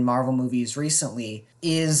happened in Marvel movies recently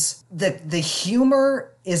is that the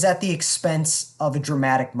humor is at the expense of a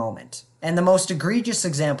dramatic moment. And the most egregious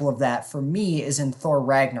example of that for me is in Thor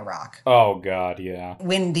Ragnarok. Oh god, yeah.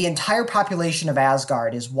 When the entire population of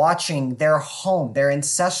Asgard is watching their home, their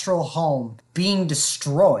ancestral home, being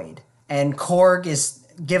destroyed, and Korg is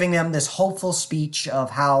giving them this hopeful speech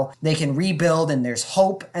of how they can rebuild and there's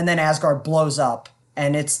hope, and then Asgard blows up.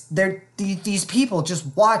 And these people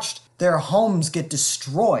just watched their homes get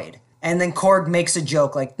destroyed. And then Korg makes a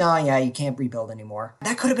joke like, nah, yeah, you can't rebuild anymore.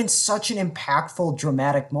 That could have been such an impactful,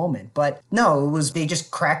 dramatic moment. But no, they just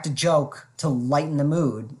cracked a joke to lighten the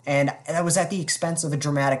mood. And that was at the expense of a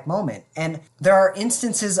dramatic moment. And there are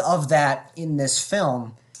instances of that in this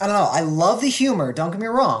film. I don't know, I love the humor, don't get me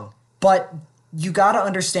wrong. But you gotta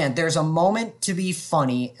understand, there's a moment to be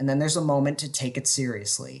funny, and then there's a moment to take it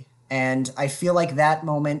seriously. And I feel like that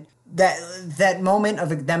moment, that moment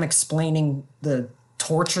of them explaining the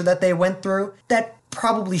torture that they went through, that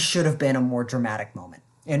probably should have been a more dramatic moment,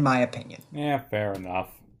 in my opinion. Yeah, fair enough.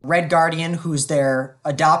 Red Guardian, who's their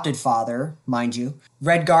adopted father, mind you,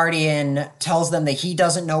 Red Guardian tells them that he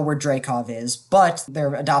doesn't know where Dreykov is, but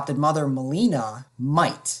their adopted mother, Melina,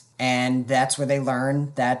 might. And that's where they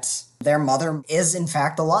learn that their mother is, in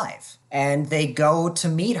fact, alive. And they go to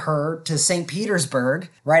meet her to St. Petersburg.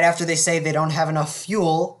 Right after they say they don't have enough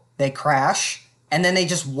fuel, they crash. And then they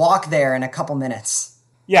just walk there in a couple minutes.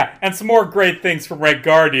 Yeah, and some more great things from Red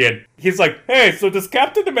Guardian. He's like, hey, so does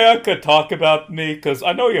Captain America talk about me? Because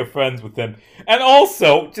I know you're friends with him. And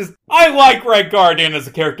also, I like Red Guardian as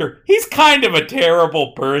a character. He's kind of a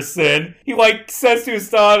terrible person. He, says to his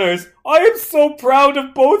daughters, I am so proud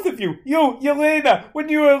of both of you. You, Yelena, when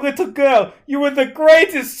you were a little girl, you were the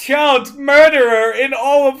greatest child murderer in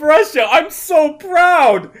all of Russia. I'm so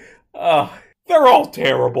proud. They're all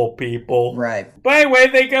terrible people. Right. But anyway,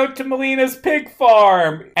 they go to Melina's pig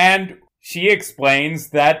farm, and she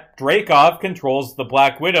explains that Dreykov controls the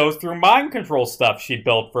Black Widows through mind control stuff she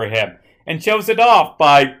built for him, and shows it off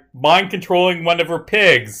by mind controlling one of her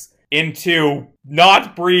pigs into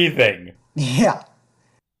not breathing. Yeah.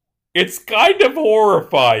 It's kind of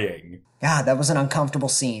horrifying. God, that was an uncomfortable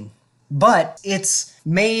scene. But it's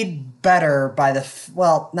made better by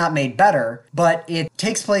not made better, but it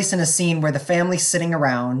takes place in a scene where the family's sitting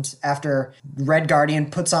around after Red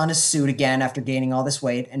Guardian puts on his suit again after gaining all this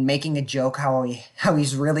weight and making a joke how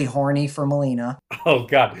he's really horny for Melina. Oh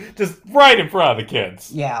god, just right in front of the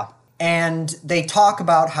kids. Yeah. And they talk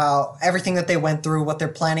about how everything that they went through, what they're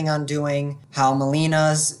planning on doing, how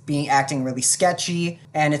Melina's acting really sketchy.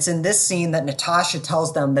 And it's in this scene that Natasha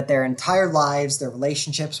tells them that their entire lives, their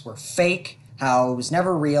relationships were fake, how it was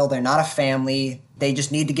never real, they're not a family, they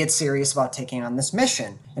just need to get serious about taking on this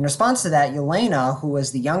mission. In response to that, Yelena, who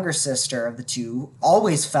was the younger sister of the two,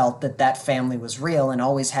 always felt that that family was real and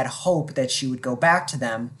always had hope that she would go back to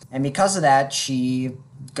them. And because of that, she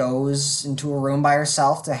goes into a room by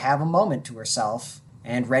herself to have a moment to herself,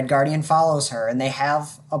 and Red Guardian follows her, and they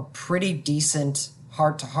have a pretty decent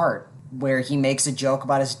heart-to-heart where he makes a joke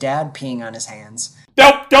about his dad peeing on his hands.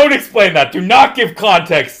 Don't explain that. Do not give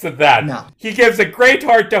context to that. No. He gives a great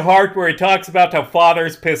heart-to-heart where he talks about how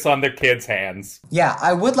fathers piss on their kids' hands. Yeah,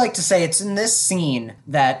 I would like to say it's in this scene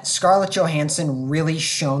that Scarlett Johansson really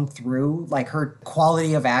shone through, her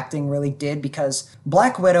quality of acting really did, because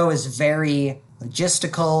Black Widow is very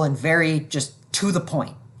logistical and very just to the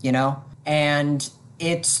point, And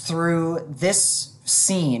it's through this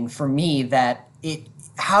scene for me that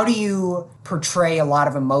how do you portray a lot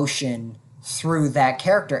of emotion through that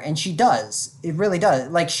character? And she does. It really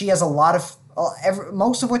does. She has a lot of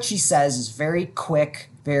most of what she says is very quick,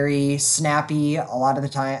 very snappy, a lot of the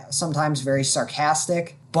time, sometimes very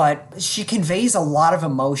sarcastic, but she conveys a lot of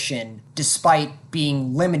emotion despite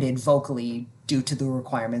being limited vocally due to the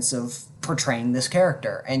requirements of portraying this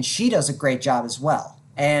character. And she does a great job as well.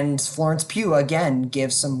 And Florence Pugh, again,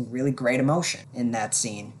 gives some really great emotion in that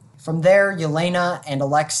scene. From there, Yelena and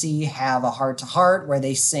Alexei have a heart-to-heart where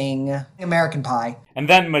they sing American Pie. And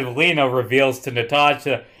then Melina reveals to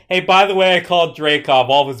Natasha, hey, by the way, I called Dreykov.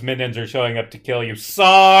 All of his minions are showing up to kill you.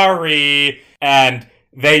 Sorry! And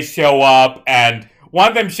they show up, and one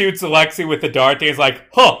of them shoots Alexei with a dart, and he's like,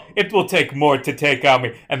 it will take more to take out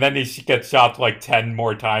me. And then he gets shot 10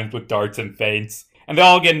 more times with darts and feints. And they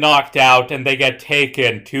all get knocked out, and they get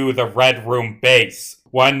taken to the Red Room base.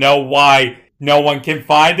 Wanna know why no one can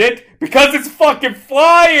find it? Because it's fucking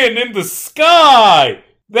flying in the sky!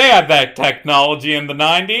 They had that technology in the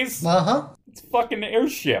 90s. Uh-huh. It's a fucking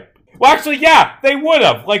airship. Well, actually, yeah, they would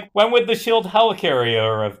have. When would the SHIELD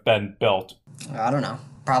helicarrier have been built? I don't know.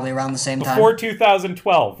 Probably around the same time. Before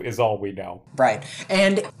 2012 is all we know. Right.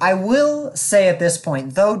 And I will say at this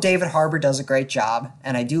point, though David Harbour does a great job,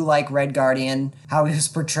 and I do like Red Guardian, how he was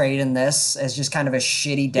portrayed in this as just kind of a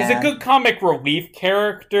shitty dad. He's a good comic relief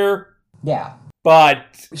character. Yeah.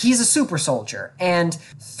 But he's a super soldier, and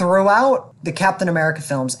throughout the Captain America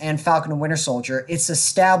films and Falcon and Winter Soldier, it's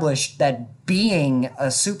established that being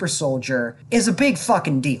a super soldier is a big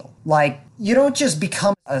fucking deal. You don't just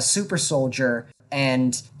become a super soldier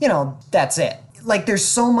and, that's it. There's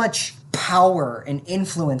so much power and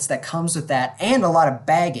influence that comes with that, and a lot of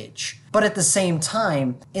baggage. But at the same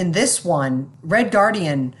time, in this one, Red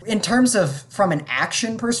Guardian, in terms of from an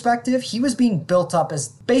action perspective, he was being built up as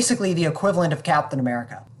basically the equivalent of Captain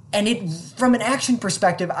America. And from an action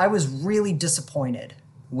perspective, I was really disappointed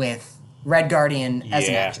with Red Guardian as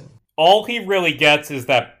an action. All he really gets is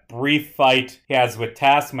that brief fight he has with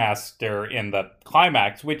Taskmaster in the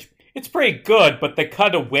climax, which it's pretty good, but they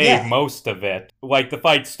cut away most of it. The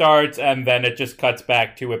fight starts, and then it just cuts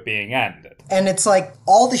back to it being ended. And it's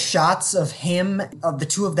all the shots of the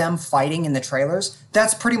two of them fighting in the trailers,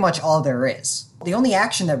 that's pretty much all there is. The only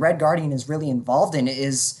action that Red Guardian is really involved in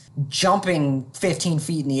is jumping 15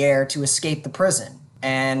 feet in the air to escape the prison.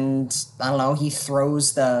 And, I don't know, he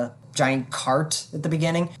throws the giant cart at the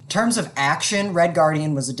beginning. In terms of action, Red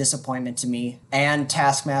Guardian was a disappointment to me, and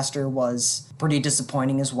Taskmaster was pretty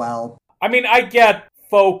disappointing as well. I mean, I get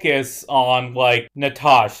focus on,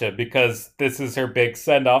 Natasha, because this is her big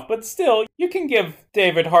send-off, but still, you can give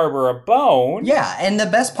David Harbour a bone. Yeah, and the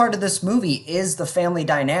best part of this movie is the family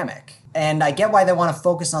dynamic. And I get why they want to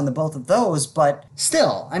focus on the both of those, but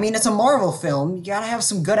still, I mean, it's a Marvel film. You gotta have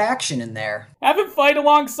some good action in there. Have him fight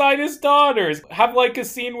alongside his daughters. Have, like, a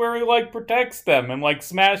scene where he, like, protects them and, like,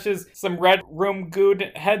 smashes some Red Room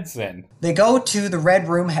good heads in. They go to the Red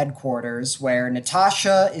Room headquarters, where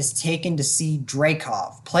Natasha is taken to see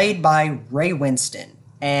Dreykov, played by Ray Winston.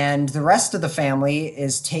 And the rest of the family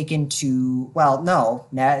is taken to, well, no,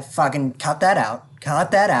 fucking cut that out.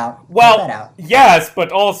 Cut that out. Well, cut that out. yes,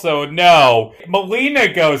 but also no.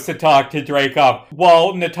 Melina goes to talk to Dreykov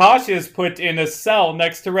while Natasha is put in a cell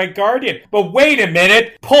next to Red Guardian. But wait a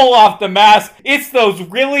minute, pull off the mask. It's those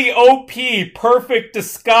really OP, perfect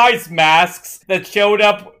disguise masks that showed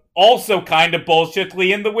up also kind of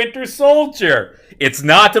bullshitly in The Winter Soldier. It's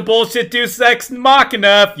not a bullshit Deus Ex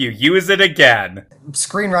Machina if you use it again.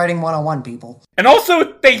 Screenwriting 101, people. And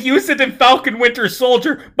also, they use it in Falcon Winter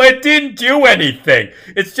Soldier, but it didn't do anything.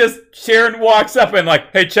 It's just Sharon walks up and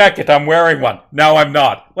like, hey, check it, I'm wearing one. No, I'm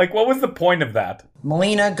not. Like, what was the point of that?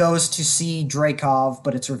 Melina goes to see Dreykov,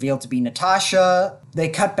 but it's revealed to be Natasha. They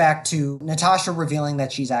cut back to Natasha revealing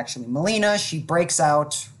that she's actually Melina. She breaks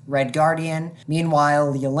out Red Guardian.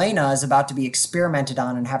 Meanwhile, Yelena is about to be experimented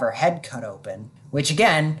on and have her head cut open. Which,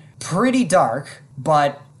 again, pretty dark,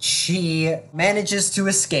 but she manages to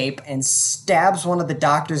escape and stabs one of the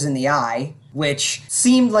doctors in the eye, which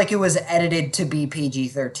seemed like it was edited to be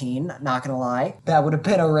PG-13, not gonna lie. That would have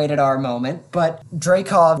been a rated R moment. But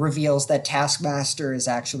Dreykov reveals that Taskmaster is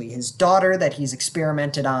actually his daughter that he's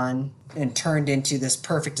experimented on and turned into this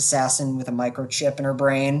perfect assassin with a microchip in her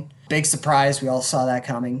brain. Big surprise, we all saw that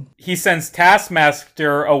coming. He sends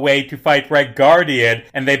Taskmaster away to fight Red Guardian,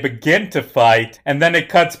 and they begin to fight, and then it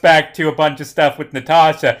cuts back to a bunch of stuff with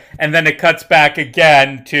Natasha, and then it cuts back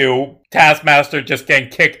again to Taskmaster just getting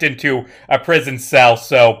kicked into a prison cell,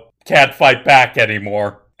 so can't fight back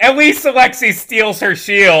anymore. At least Alexei steals her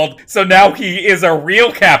shield, so now he is a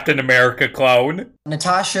real Captain America clone.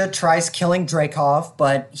 Natasha tries killing Dreykov,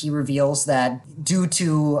 but he reveals that due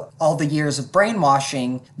to all the years of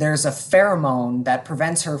brainwashing, there's a pheromone that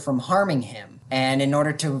prevents her from harming him. And in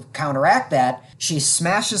order to counteract that, she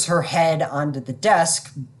smashes her head onto the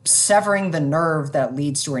desk, severing the nerve that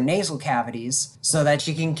leads to her nasal cavities so that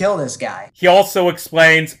she can kill this guy. He also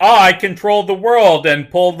explains, I control the world and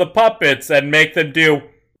pull the puppets and make them do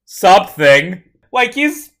something. Like,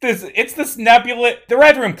 it's this nebula. The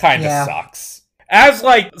Red Room kind of sucks. As,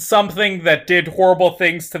 like, something that did horrible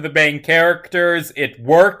things to the main characters, it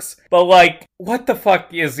works. But, like, what the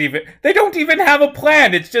fuck is even... They don't even have a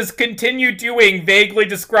plan. It's just continue doing vaguely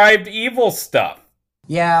described evil stuff.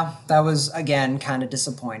 Yeah, that was, again, kind of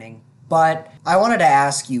disappointing. But I wanted to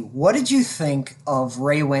ask you, what did you think of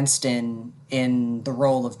Ray Winston in the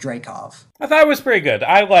role of Dreykov? I thought it was pretty good.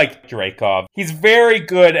 I like Dreykov. He's very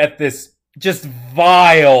good at this just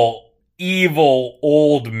vile, evil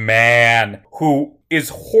old man who is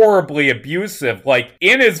horribly abusive. Like,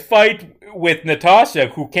 in his fight with Natasha,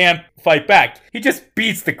 who can't fight back, he just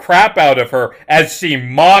beats the crap out of her as she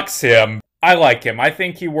mocks him. I like him. I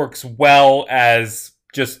think he works well as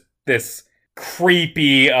just this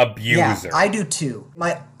creepy abuser. Yeah, I do too.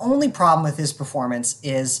 My only problem with his performance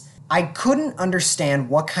is I couldn't understand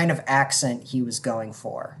what kind of accent he was going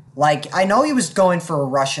for. Like, I know he was going for a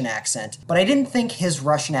Russian accent, but I didn't think his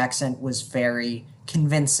Russian accent was very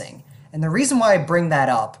convincing. And the reason why I bring that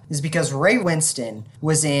up is because Ray Winston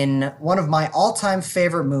was in one of my all-time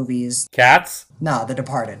favorite movies. Cats? No, The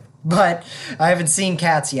Departed. But I haven't seen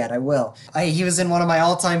Cats yet, I will. He was in one of my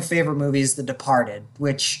all-time favorite movies, The Departed,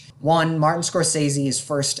 which won Martin Scorsese's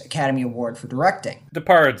first Academy Award for directing.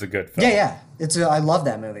 Departed's a good film. Yeah. I love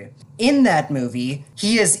that movie. In that movie,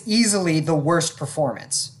 he is easily the worst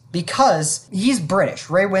performance because he's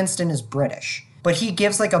British. Ray Winston is British. But he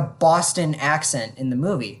gives like a Boston accent in the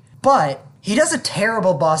movie. But he does a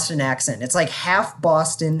terrible Boston accent. It's like half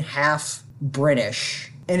Boston, half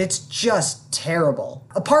British. And it's just terrible.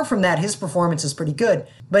 Apart from that, his performance is pretty good,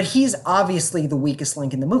 but he's obviously the weakest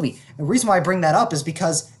link in the movie. The reason why I bring that up is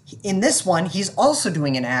because in this one, he's also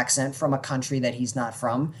doing an accent from a country that he's not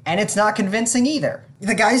from, and it's not convincing either.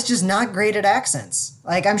 The guy's just not great at accents.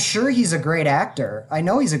 Like, I'm sure he's a great actor. I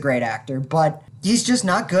know he's a great actor, but he's just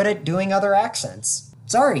not good at doing other accents.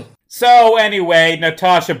 Sorry. So anyway,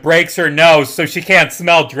 Natasha breaks her nose so she can't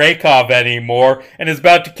smell Dreykov anymore and is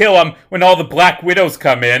about to kill him when all the Black Widows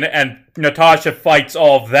come in, and Natasha fights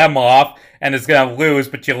all of them off and is gonna lose,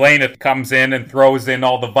 but Yelena comes in and throws in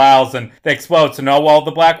all the vials and they explode, so now all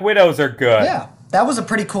the Black Widows are good. Yeah, that was a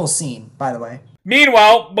pretty cool scene, by the way.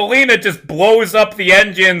 Meanwhile, Melina just blows up the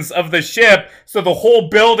engines of the ship, so the whole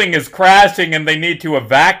building is crashing and they need to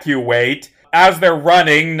evacuate. As they're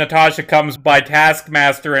running, Natasha comes by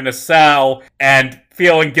Taskmaster in a cell and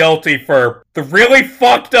feeling guilty for the really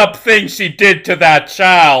fucked up thing she did to that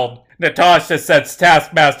child. Natasha sets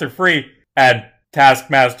Taskmaster free, and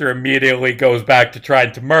Taskmaster immediately goes back to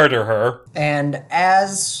trying to murder her. And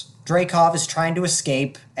as Dreykov is trying to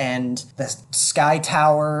escape and the sky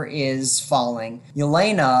tower is falling,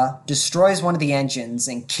 Yelena destroys one of the engines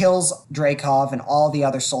and kills Dreykov and all the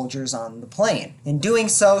other soldiers on the plane. In doing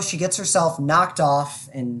so, she gets herself knocked off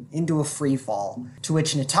and into a free fall, to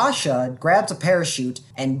which Natasha grabs a parachute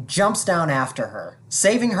and jumps down after her,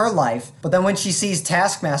 saving her life. But then when she sees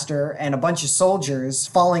Taskmaster and a bunch of soldiers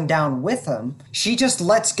falling down with him, she just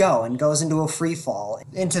lets go and goes into a free fall,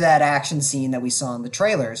 into that action scene that we saw in the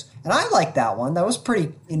trailers. And I like that one. That was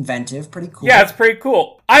pretty inventive, pretty cool. Yeah, it's pretty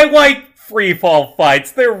cool. I like free fall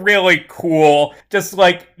fights. They're really cool. Just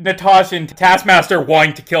like Natasha and Taskmaster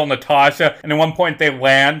wanting to kill Natasha, and at one point they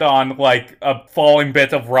land on like a falling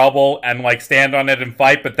bit of rubble and like stand on it and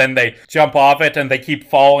fight, but then they jump off it and they keep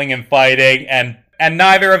falling and fighting, and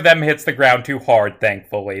neither of them hits the ground too hard,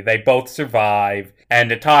 thankfully. They both survive. And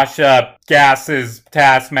Natasha gasses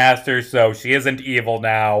Taskmaster, so she isn't evil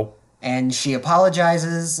now. And she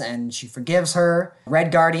apologizes and she forgives her.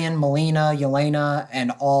 Red Guardian, Melina, Yelena,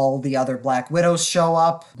 and all the other Black Widows show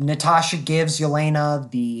up. Natasha gives Yelena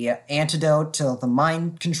the antidote to the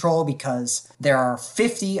mind control because there are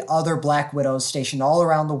 50 other Black Widows stationed all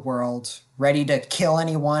around the world, ready to kill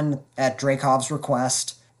anyone at Dreykov's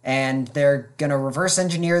request. And they're gonna reverse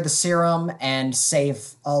engineer the serum and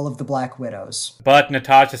save all of the Black Widows. But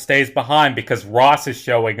Natasha stays behind because Ross is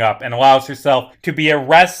showing up and allows herself to be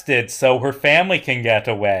arrested so her family can get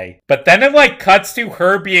away. But then it like cuts to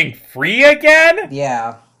her being free again?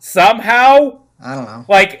 Yeah. Somehow? I don't know.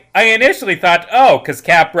 Like, I initially thought, oh, because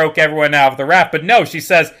Cap broke everyone out of the raft. But no, she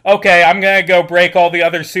says, okay, I'm gonna go break all the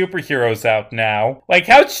other superheroes out now. Like,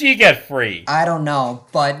 how'd she get free? I don't know,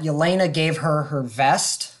 but Yelena gave her her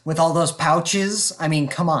vest with all those pouches. I mean,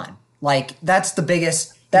 come on. Like, that's the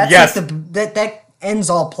biggest... That's yes. like that ends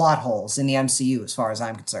all plot holes in the MCU, as far as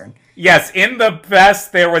I'm concerned. Yes, in the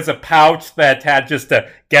vest, there was a pouch that had just a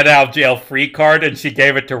get-out-of-jail-free card, and she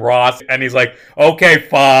gave it to Ross, and he's like, okay,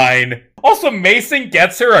 fine. Also, Mason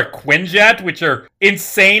gets her a Quinjet, which are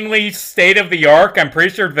insanely state-of-the-art. I'm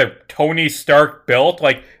pretty sure they're Tony Stark built.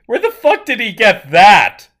 Like, where the fuck did he get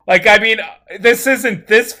that? Like, I mean, this isn't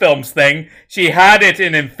this film's thing. She had it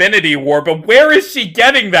in Infinity War, but where is she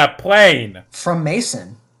getting that plane? From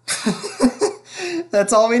Mason.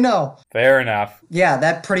 That's all we know. Fair enough. Yeah,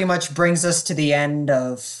 that pretty much brings us to the end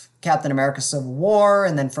of Captain America Civil War,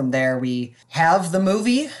 and then from there we have the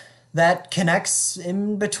movie that connects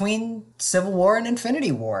in between Civil War and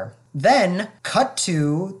Infinity War. Then, cut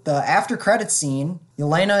to the after credits scene.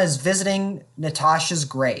 Yelena is visiting Natasha's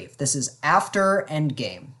grave. This is after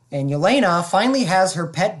Endgame. And Yelena finally has her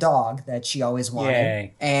pet dog that she always wanted.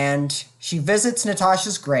 Yay. And she visits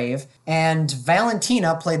Natasha's grave. And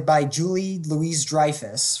Valentina, played by Julie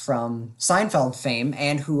Louis-Dreyfus from Seinfeld fame,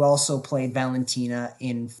 and who also played Valentina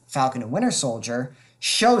in Falcon and Winter Soldier,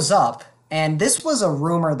 shows up. And this was a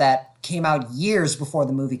rumor that came out years before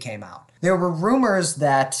the movie came out. There were rumors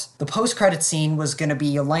that the post-credit scene was going to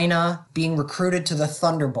be Yelena being recruited to the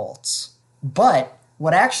Thunderbolts. But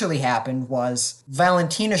what actually happened was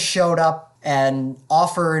Valentina showed up and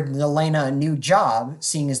offered Yelena a new job,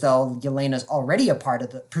 seeing as though Yelena's already a part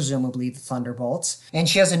of presumably the Thunderbolts. And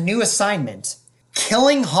she has a new assignment,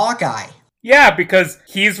 killing Hawkeye. Yeah, because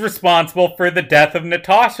he's responsible for the death of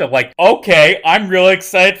Natasha. Like, okay, I'm really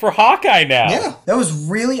excited for Hawkeye now. Yeah, that was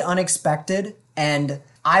really unexpected, and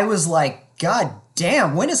I was like, God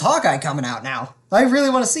damn, when is Hawkeye coming out now? I really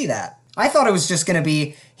want to see that. I thought it was just going to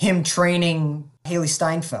be him training Haley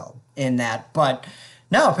Steinfeld in that, but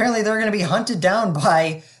no, apparently they're going to be hunted down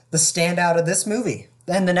by the standout of this movie.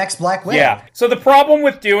 And the next Black Widow. Yeah. So the problem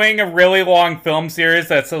with doing a really long film series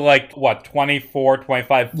that's like, 24,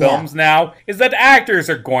 25 films now, is that actors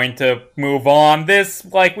are going to move on. This,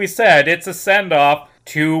 like we said, it's a send-off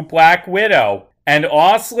to Black Widow. And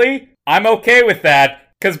honestly, I'm okay with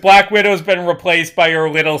that, because Black Widow's been replaced by her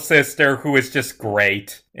little sister, who is just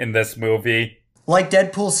great in this movie. Like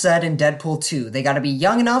Deadpool said in Deadpool 2, they gotta be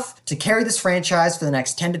young enough to carry this franchise for the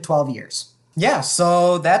next 10 to 12 years. Yeah,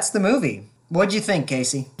 so that's the movie. What'd you think,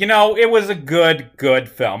 Casey? You know, it was a good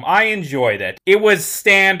film. I enjoyed it. It was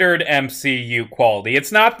standard MCU quality.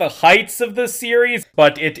 It's not the heights of the series,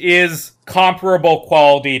 but it is comparable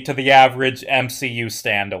quality to the average MCU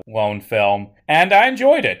standalone film. And I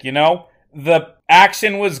enjoyed it, you know? The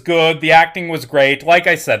action was good, the acting was great. Like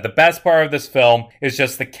I said, the best part of this film is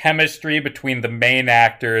just the chemistry between the main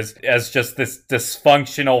actors as just this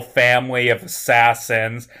dysfunctional family of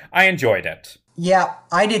assassins. I enjoyed it. Yeah,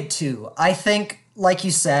 I did too. I think, like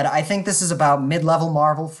you said, I think this is about mid-level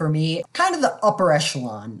Marvel for me. Kind of the upper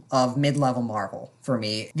echelon of mid-level Marvel for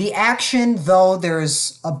me. The action, though,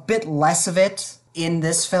 there's a bit less of it in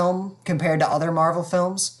this film compared to other Marvel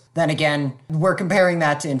films. Then again, we're comparing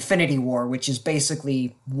that to Infinity War, which is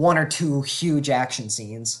basically one or two huge action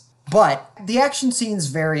scenes. But the action scenes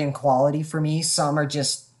vary in quality for me. Some are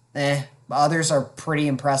just others are pretty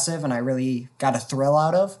impressive and I really got a thrill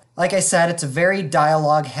out of. Like I said, it's a very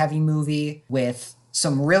dialogue-heavy movie with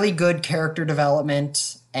some really good character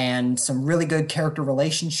development and some really good character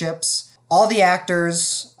relationships. All the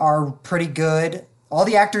actors are pretty good. All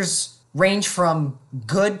the actors range from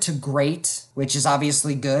good to great, which is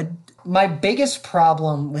obviously good. My biggest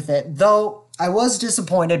problem with it, though, I was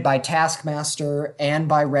disappointed by Taskmaster and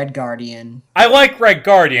by Red Guardian. I like Red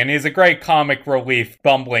Guardian. He's a great comic relief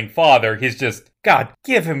bumbling father. He's just, God,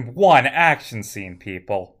 give him one action scene,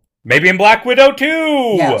 people. Maybe in Black Widow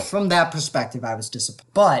too! Yeah, from that perspective, I was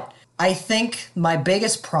disappointed. But I think my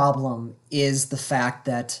biggest problem is the fact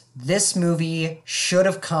that this movie should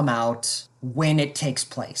have come out when it takes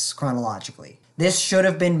place, chronologically. This should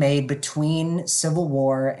have been made between Civil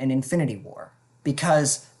War and Infinity War.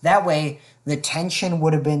 Because that way, the tension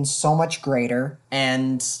would have been so much greater,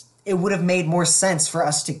 and it would have made more sense for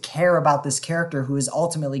us to care about this character who is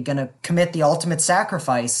ultimately going to commit the ultimate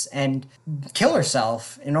sacrifice and kill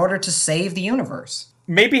herself in order to save the universe.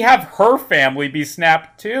 Maybe have her family be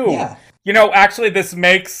snapped too. Yeah. You know, actually this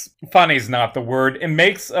makes, funny's not the word, it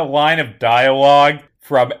makes a line of dialogue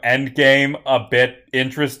from Endgame a bit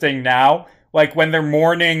interesting now. Like, when they're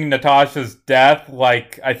mourning Natasha's death,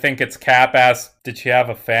 like, I think it's Cap asked, did she have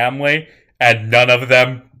a family? And none of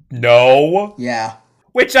them know. Yeah.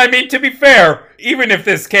 Which, I mean, to be fair, even if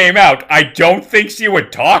this came out, I don't think she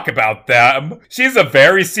would talk about them. She's a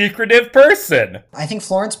very secretive person. I think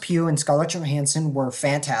Florence Pugh and Scarlett Johansson were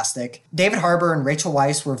fantastic. David Harbour and Rachel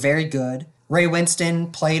Weisz were very good. Ray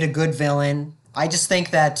Winston played a good villain. I just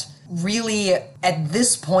think that really, at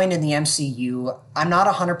this point in the MCU, I'm not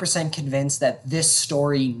 100% convinced that this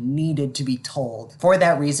story needed to be told. For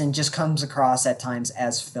that reason, just comes across at times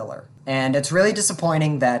as filler. And it's really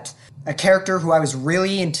disappointing that a character who I was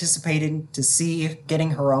really anticipating to see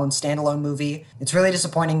getting her own standalone movie, it's really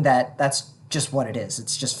disappointing that that's just what it is.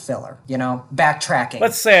 It's just filler, you know? Backtracking.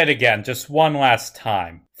 Let's say it again, just one last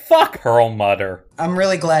time. Fuck Perlmutter. I'm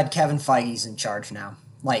really glad Kevin Feige's in charge now.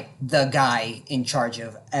 Like, the guy in charge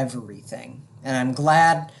of everything. And I'm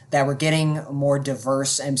glad that we're getting a more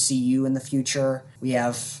diverse MCU in the future. We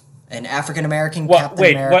have an African-American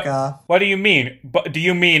Captain America. What do you mean? Do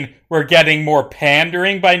you mean we're getting more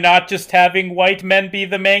pandering by not just having white men be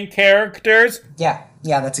the main characters? Yeah,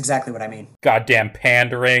 that's exactly what I mean. Goddamn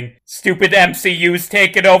pandering. Stupid MCU's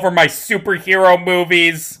taking over my superhero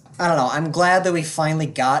movies. I don't know, I'm glad that we finally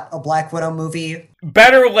got a Black Widow movie.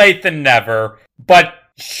 Better late than never, but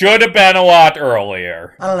should have been a lot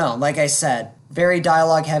earlier. I don't know, like I said, very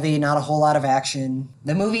dialogue heavy, not a whole lot of action.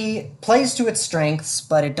 The movie plays to its strengths,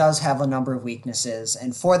 but it does have a number of weaknesses,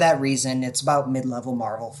 and for that reason, it's about mid-level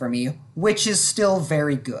Marvel for me, which is still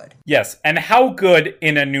very good. Yes, and how good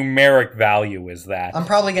in a numeric value is that? I'm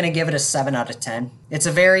probably going to give it a 7 out of 10. It's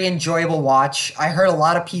a very enjoyable watch. I heard a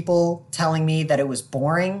lot of people telling me that it was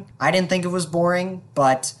boring. I didn't think it was boring,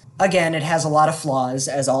 but again, it has a lot of flaws,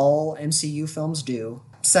 as all MCU films do.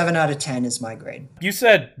 7 out of 10 is my grade. You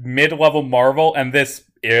said mid-level Marvel, and this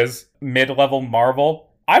is mid-level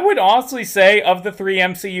Marvel. I would honestly say, of the 3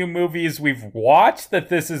 MCU movies we've watched, that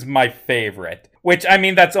this is my favorite. Which, I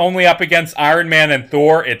mean, that's only up against Iron Man and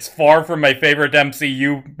Thor. It's far from my favorite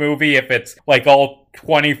MCU movie if it's, like, all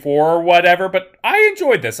 24 or whatever, but I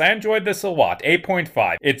enjoyed this. I enjoyed this a lot.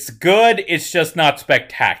 8.5. It's good, it's just not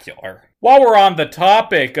spectacular. While we're on the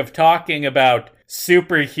topic of talking about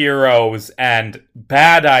superheroes and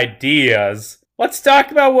bad ideas, let's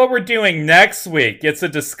talk about what we're doing next week. It's a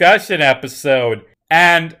discussion episode.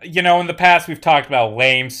 And, you know, in the past we've talked about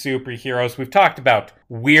lame superheroes. We've talked about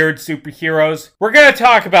weird superheroes. We're going to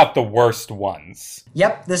talk about the worst ones.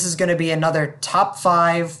 Yep, this is going to be another top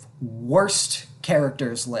 5 worst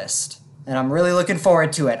characters list. And I'm really looking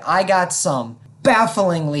forward to it. I got some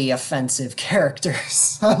bafflingly offensive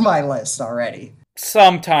characters on my list already.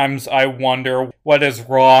 Sometimes I wonder what is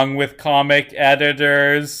wrong with comic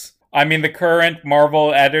editors. I mean, the current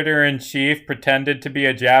Marvel editor-in-chief pretended to be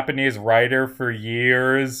a Japanese writer for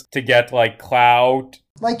years to get, like, clout.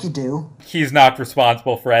 Like you do. He's not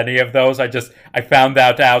responsible for any of those. I found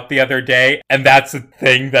that out the other day, and that's a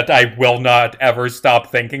thing that I will not ever stop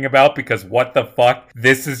thinking about, because what the fuck?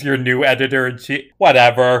 This is your new editor-in-chief?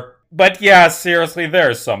 Whatever. But yeah, seriously,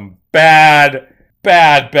 there's some bad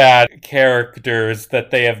characters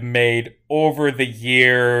that they have made over the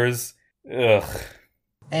years. Ugh.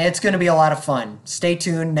 It's going to be a lot of fun. Stay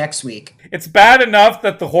tuned next week. It's bad enough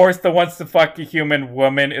that the horse that wants to fuck a human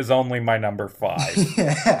woman is only my number 5.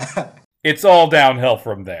 Yeah. It's all downhill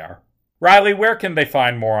from there. Riley, where can they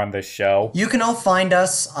find more on this show? You can all find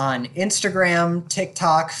us on Instagram,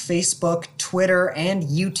 TikTok, Facebook, Twitter, and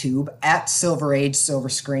YouTube at Silver Age Silver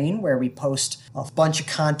Screen, where we post a bunch of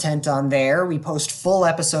content on there. We post full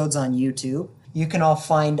episodes on YouTube. You can all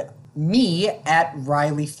find me at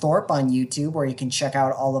Riley Thorpe on YouTube, where you can check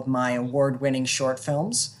out all of my award-winning short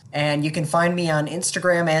films. And you can find me on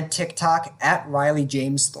Instagram and TikTok at Riley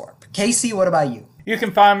James Thorpe. Casey, what about you? You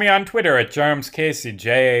can find me on Twitter at JarmesCasey,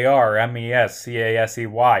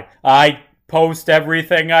 JarmesCasey. I post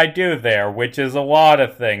everything I do there, which is a lot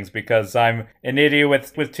of things, because I'm an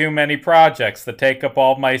idiot with too many projects that take up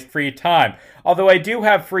all my free time. Although I do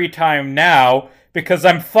have free time now, because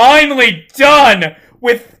I'm finally done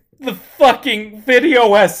with the fucking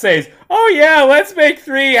video essays. Oh yeah, let's make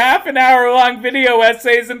 3 half-an-hour-long video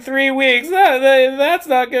essays in 3 weeks. That's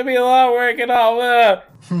not gonna be a lot of work at all.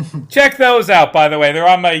 Check those out, by the way. They're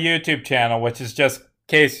on my YouTube channel, which is just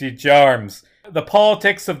Casey Jarms. The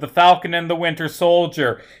Politics of the Falcon and the Winter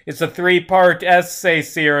Soldier is a 3-part essay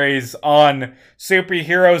series on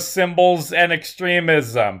superhero symbols and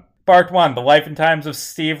extremism. Part 1, The Life and Times of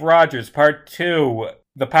Steve Rogers. Part 2,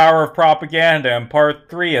 The Power of Propaganda, and Part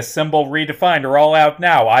 3, A Symbol Redefined, are all out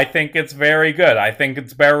now. I think it's very good. I think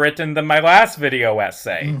it's better written than my last video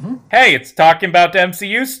essay. Mm-hmm. Hey, it's talking about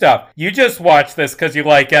MCU stuff. You just watched this because you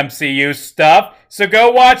like MCU stuff, so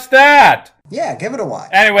go watch that! Yeah, give it a watch.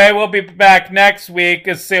 Anyway, we'll be back next week,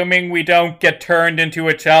 assuming we don't get turned into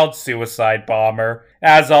a child suicide bomber.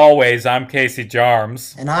 As always, I'm Casey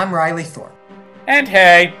Jarms. And I'm Riley Thorpe. And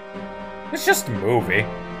hey, it's just a movie.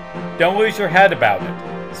 Don't lose your head about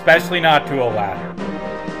it, especially not to a ladder.